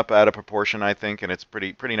blown up out of proportion, I think, and it's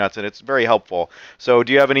pretty nuts, and it's very helpful. So,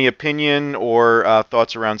 do you have any opinion or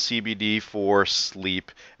thoughts around CBD for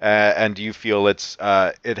sleep? And do you feel it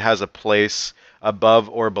has a place above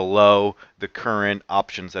or below the current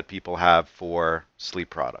options that people have for sleep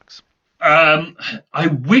products? I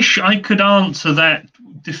wish I could answer that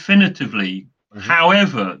definitively.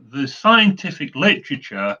 However, the scientific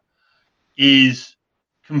literature is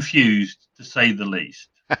confused, to say the least.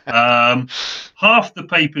 Half the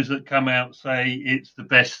papers that come out say it's the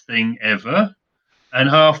best thing ever, and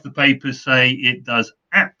half the papers say it does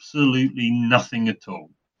absolutely nothing at all.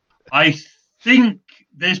 I think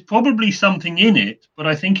there's probably something in it, but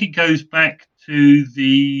I think it goes back to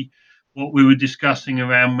the what we were discussing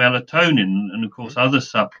around melatonin and of course other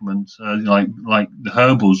supplements, like the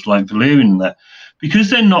herbals like valerian and that, because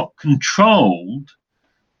they're not controlled.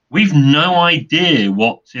 We've no idea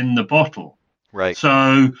what's in the bottle. Right.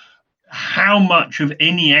 So how much of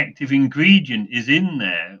any active ingredient is in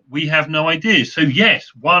there, we have no idea. So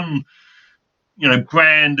yes, one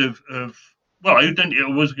brand of well, I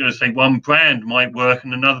was going to say one brand might work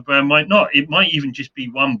and another brand might not. It might even just be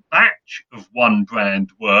one batch of one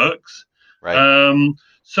brand works. Right.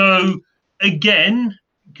 So again,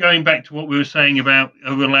 going back to what we were saying about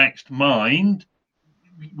a relaxed mind,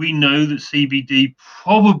 we know that CBD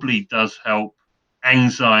probably does help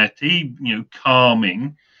anxiety,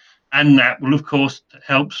 calming, and that will, of course,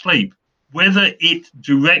 help sleep. Whether it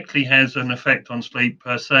directly has an effect on sleep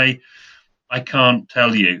per se, I can't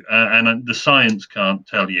tell you, and the science can't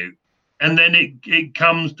tell you. And then it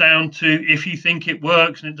comes down to, if you think it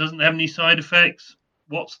works and it doesn't have any side effects,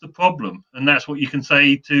 what's the problem? And that's what you can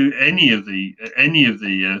say to any of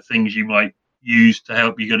the things you might use to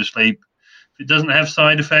help you go to sleep. If it doesn't have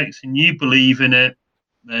side effects and you believe in it,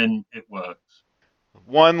 then it works.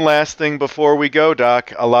 One last thing before we go,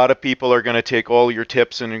 Doc. A lot of people are going to take all your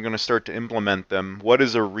tips and are going to start to implement them. What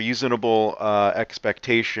is a reasonable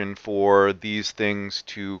expectation for these things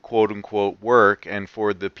to quote-unquote work and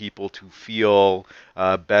for the people to feel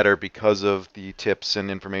better because of the tips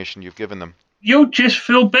and information you've given them? You'll just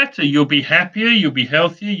feel better. You'll be happier. You'll be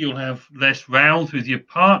healthier. You'll have less rows with your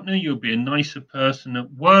partner. You'll be a nicer person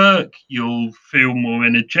at work. You'll feel more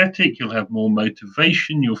energetic. You'll have more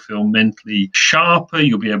motivation. You'll feel mentally sharper.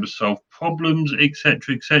 You'll be able to solve problems,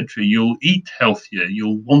 etc., etc. You'll eat healthier.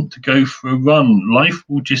 You'll want to go for a run. Life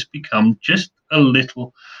will just become just a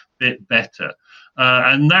little bit better.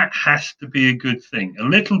 And that has to be a good thing. A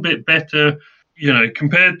little bit better.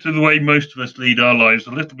 Compared to the way most of us lead our lives,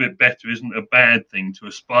 a little bit better isn't a bad thing to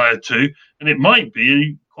aspire to, and it might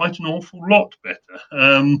be quite an awful lot better.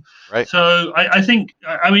 Right. So I think,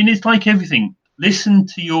 it's like everything. Listen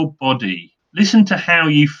to your body. Listen to how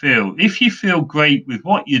you feel. If you feel great with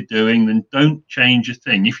what you're doing, then don't change a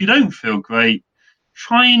thing. If you don't feel great,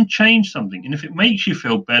 try and change something. And if it makes you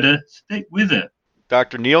feel better, stick with it.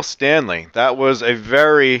 Dr. Neil Stanley, that was a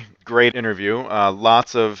very great interview.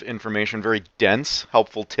 Lots of information, very dense,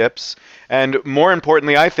 helpful tips, and more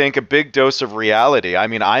importantly, I think a big dose of reality.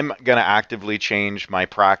 I'm going to actively change my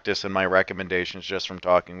practice and my recommendations just from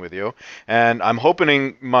talking with you, and I'm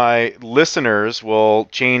hoping my listeners will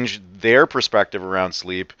change their perspective around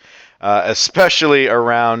sleep. Especially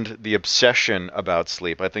around the obsession about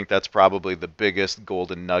sleep. I think that's probably the biggest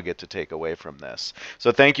golden nugget to take away from this.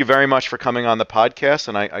 So thank you very much for coming on the podcast,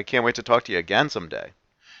 and I can't wait to talk to you again someday.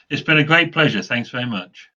 It's been a great pleasure. Thanks very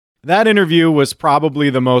much. That interview was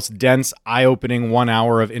probably the most dense, eye-opening 1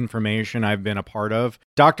 hour of information I've been a part of.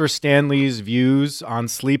 Dr. Stanley's views on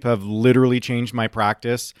sleep have literally changed my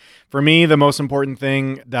practice. For me, the most important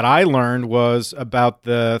thing that I learned was about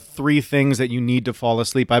the 3 things that you need to fall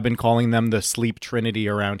asleep. I've been calling them the sleep trinity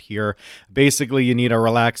around here. Basically, you need a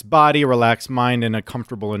relaxed body, a relaxed mind, and a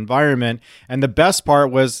comfortable environment. And the best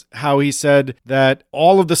part was how he said that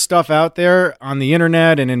all of the stuff out there on the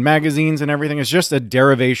internet and in magazines and everything is just a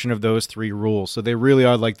derivation of those 3 rules. So they really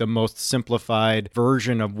are like the most simplified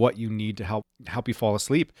version of what you need to help you fall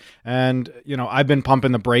asleep. And, I've been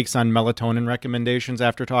pumping the brakes on melatonin recommendations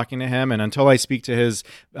after talking to him. And until I speak to his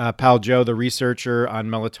pal Joe, the researcher on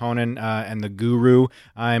melatonin and the guru,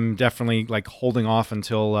 I'm definitely holding off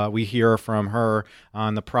until we hear from her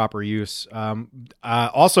on the proper use.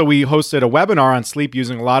 Also, we hosted a webinar on sleep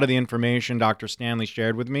using a lot of the information Dr. Stanley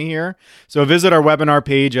shared with me here. So visit our webinar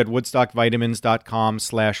page at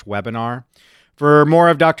woodstockvitamins.com/webinar. For more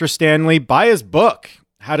of Dr. Stanley, buy his book,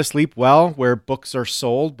 How to Sleep Well, where books are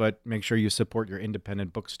sold, but make sure you support your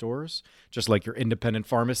independent bookstores, just like your independent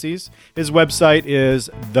pharmacies. His website is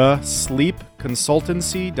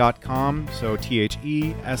thesleepconsultancy.com, so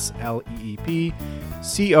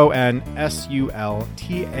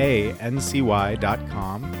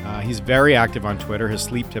thesleepconsultancy.com. He's very active on Twitter. His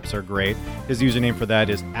sleep tips are great. His username for that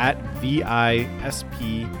is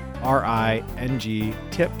 @VISPRING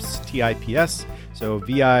tips, TIPS, so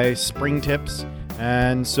VI Spring Tips.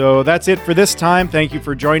 And so that's it for this time. Thank you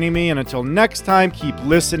for joining me. And until next time, keep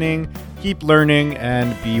listening, keep learning,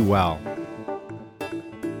 and be well.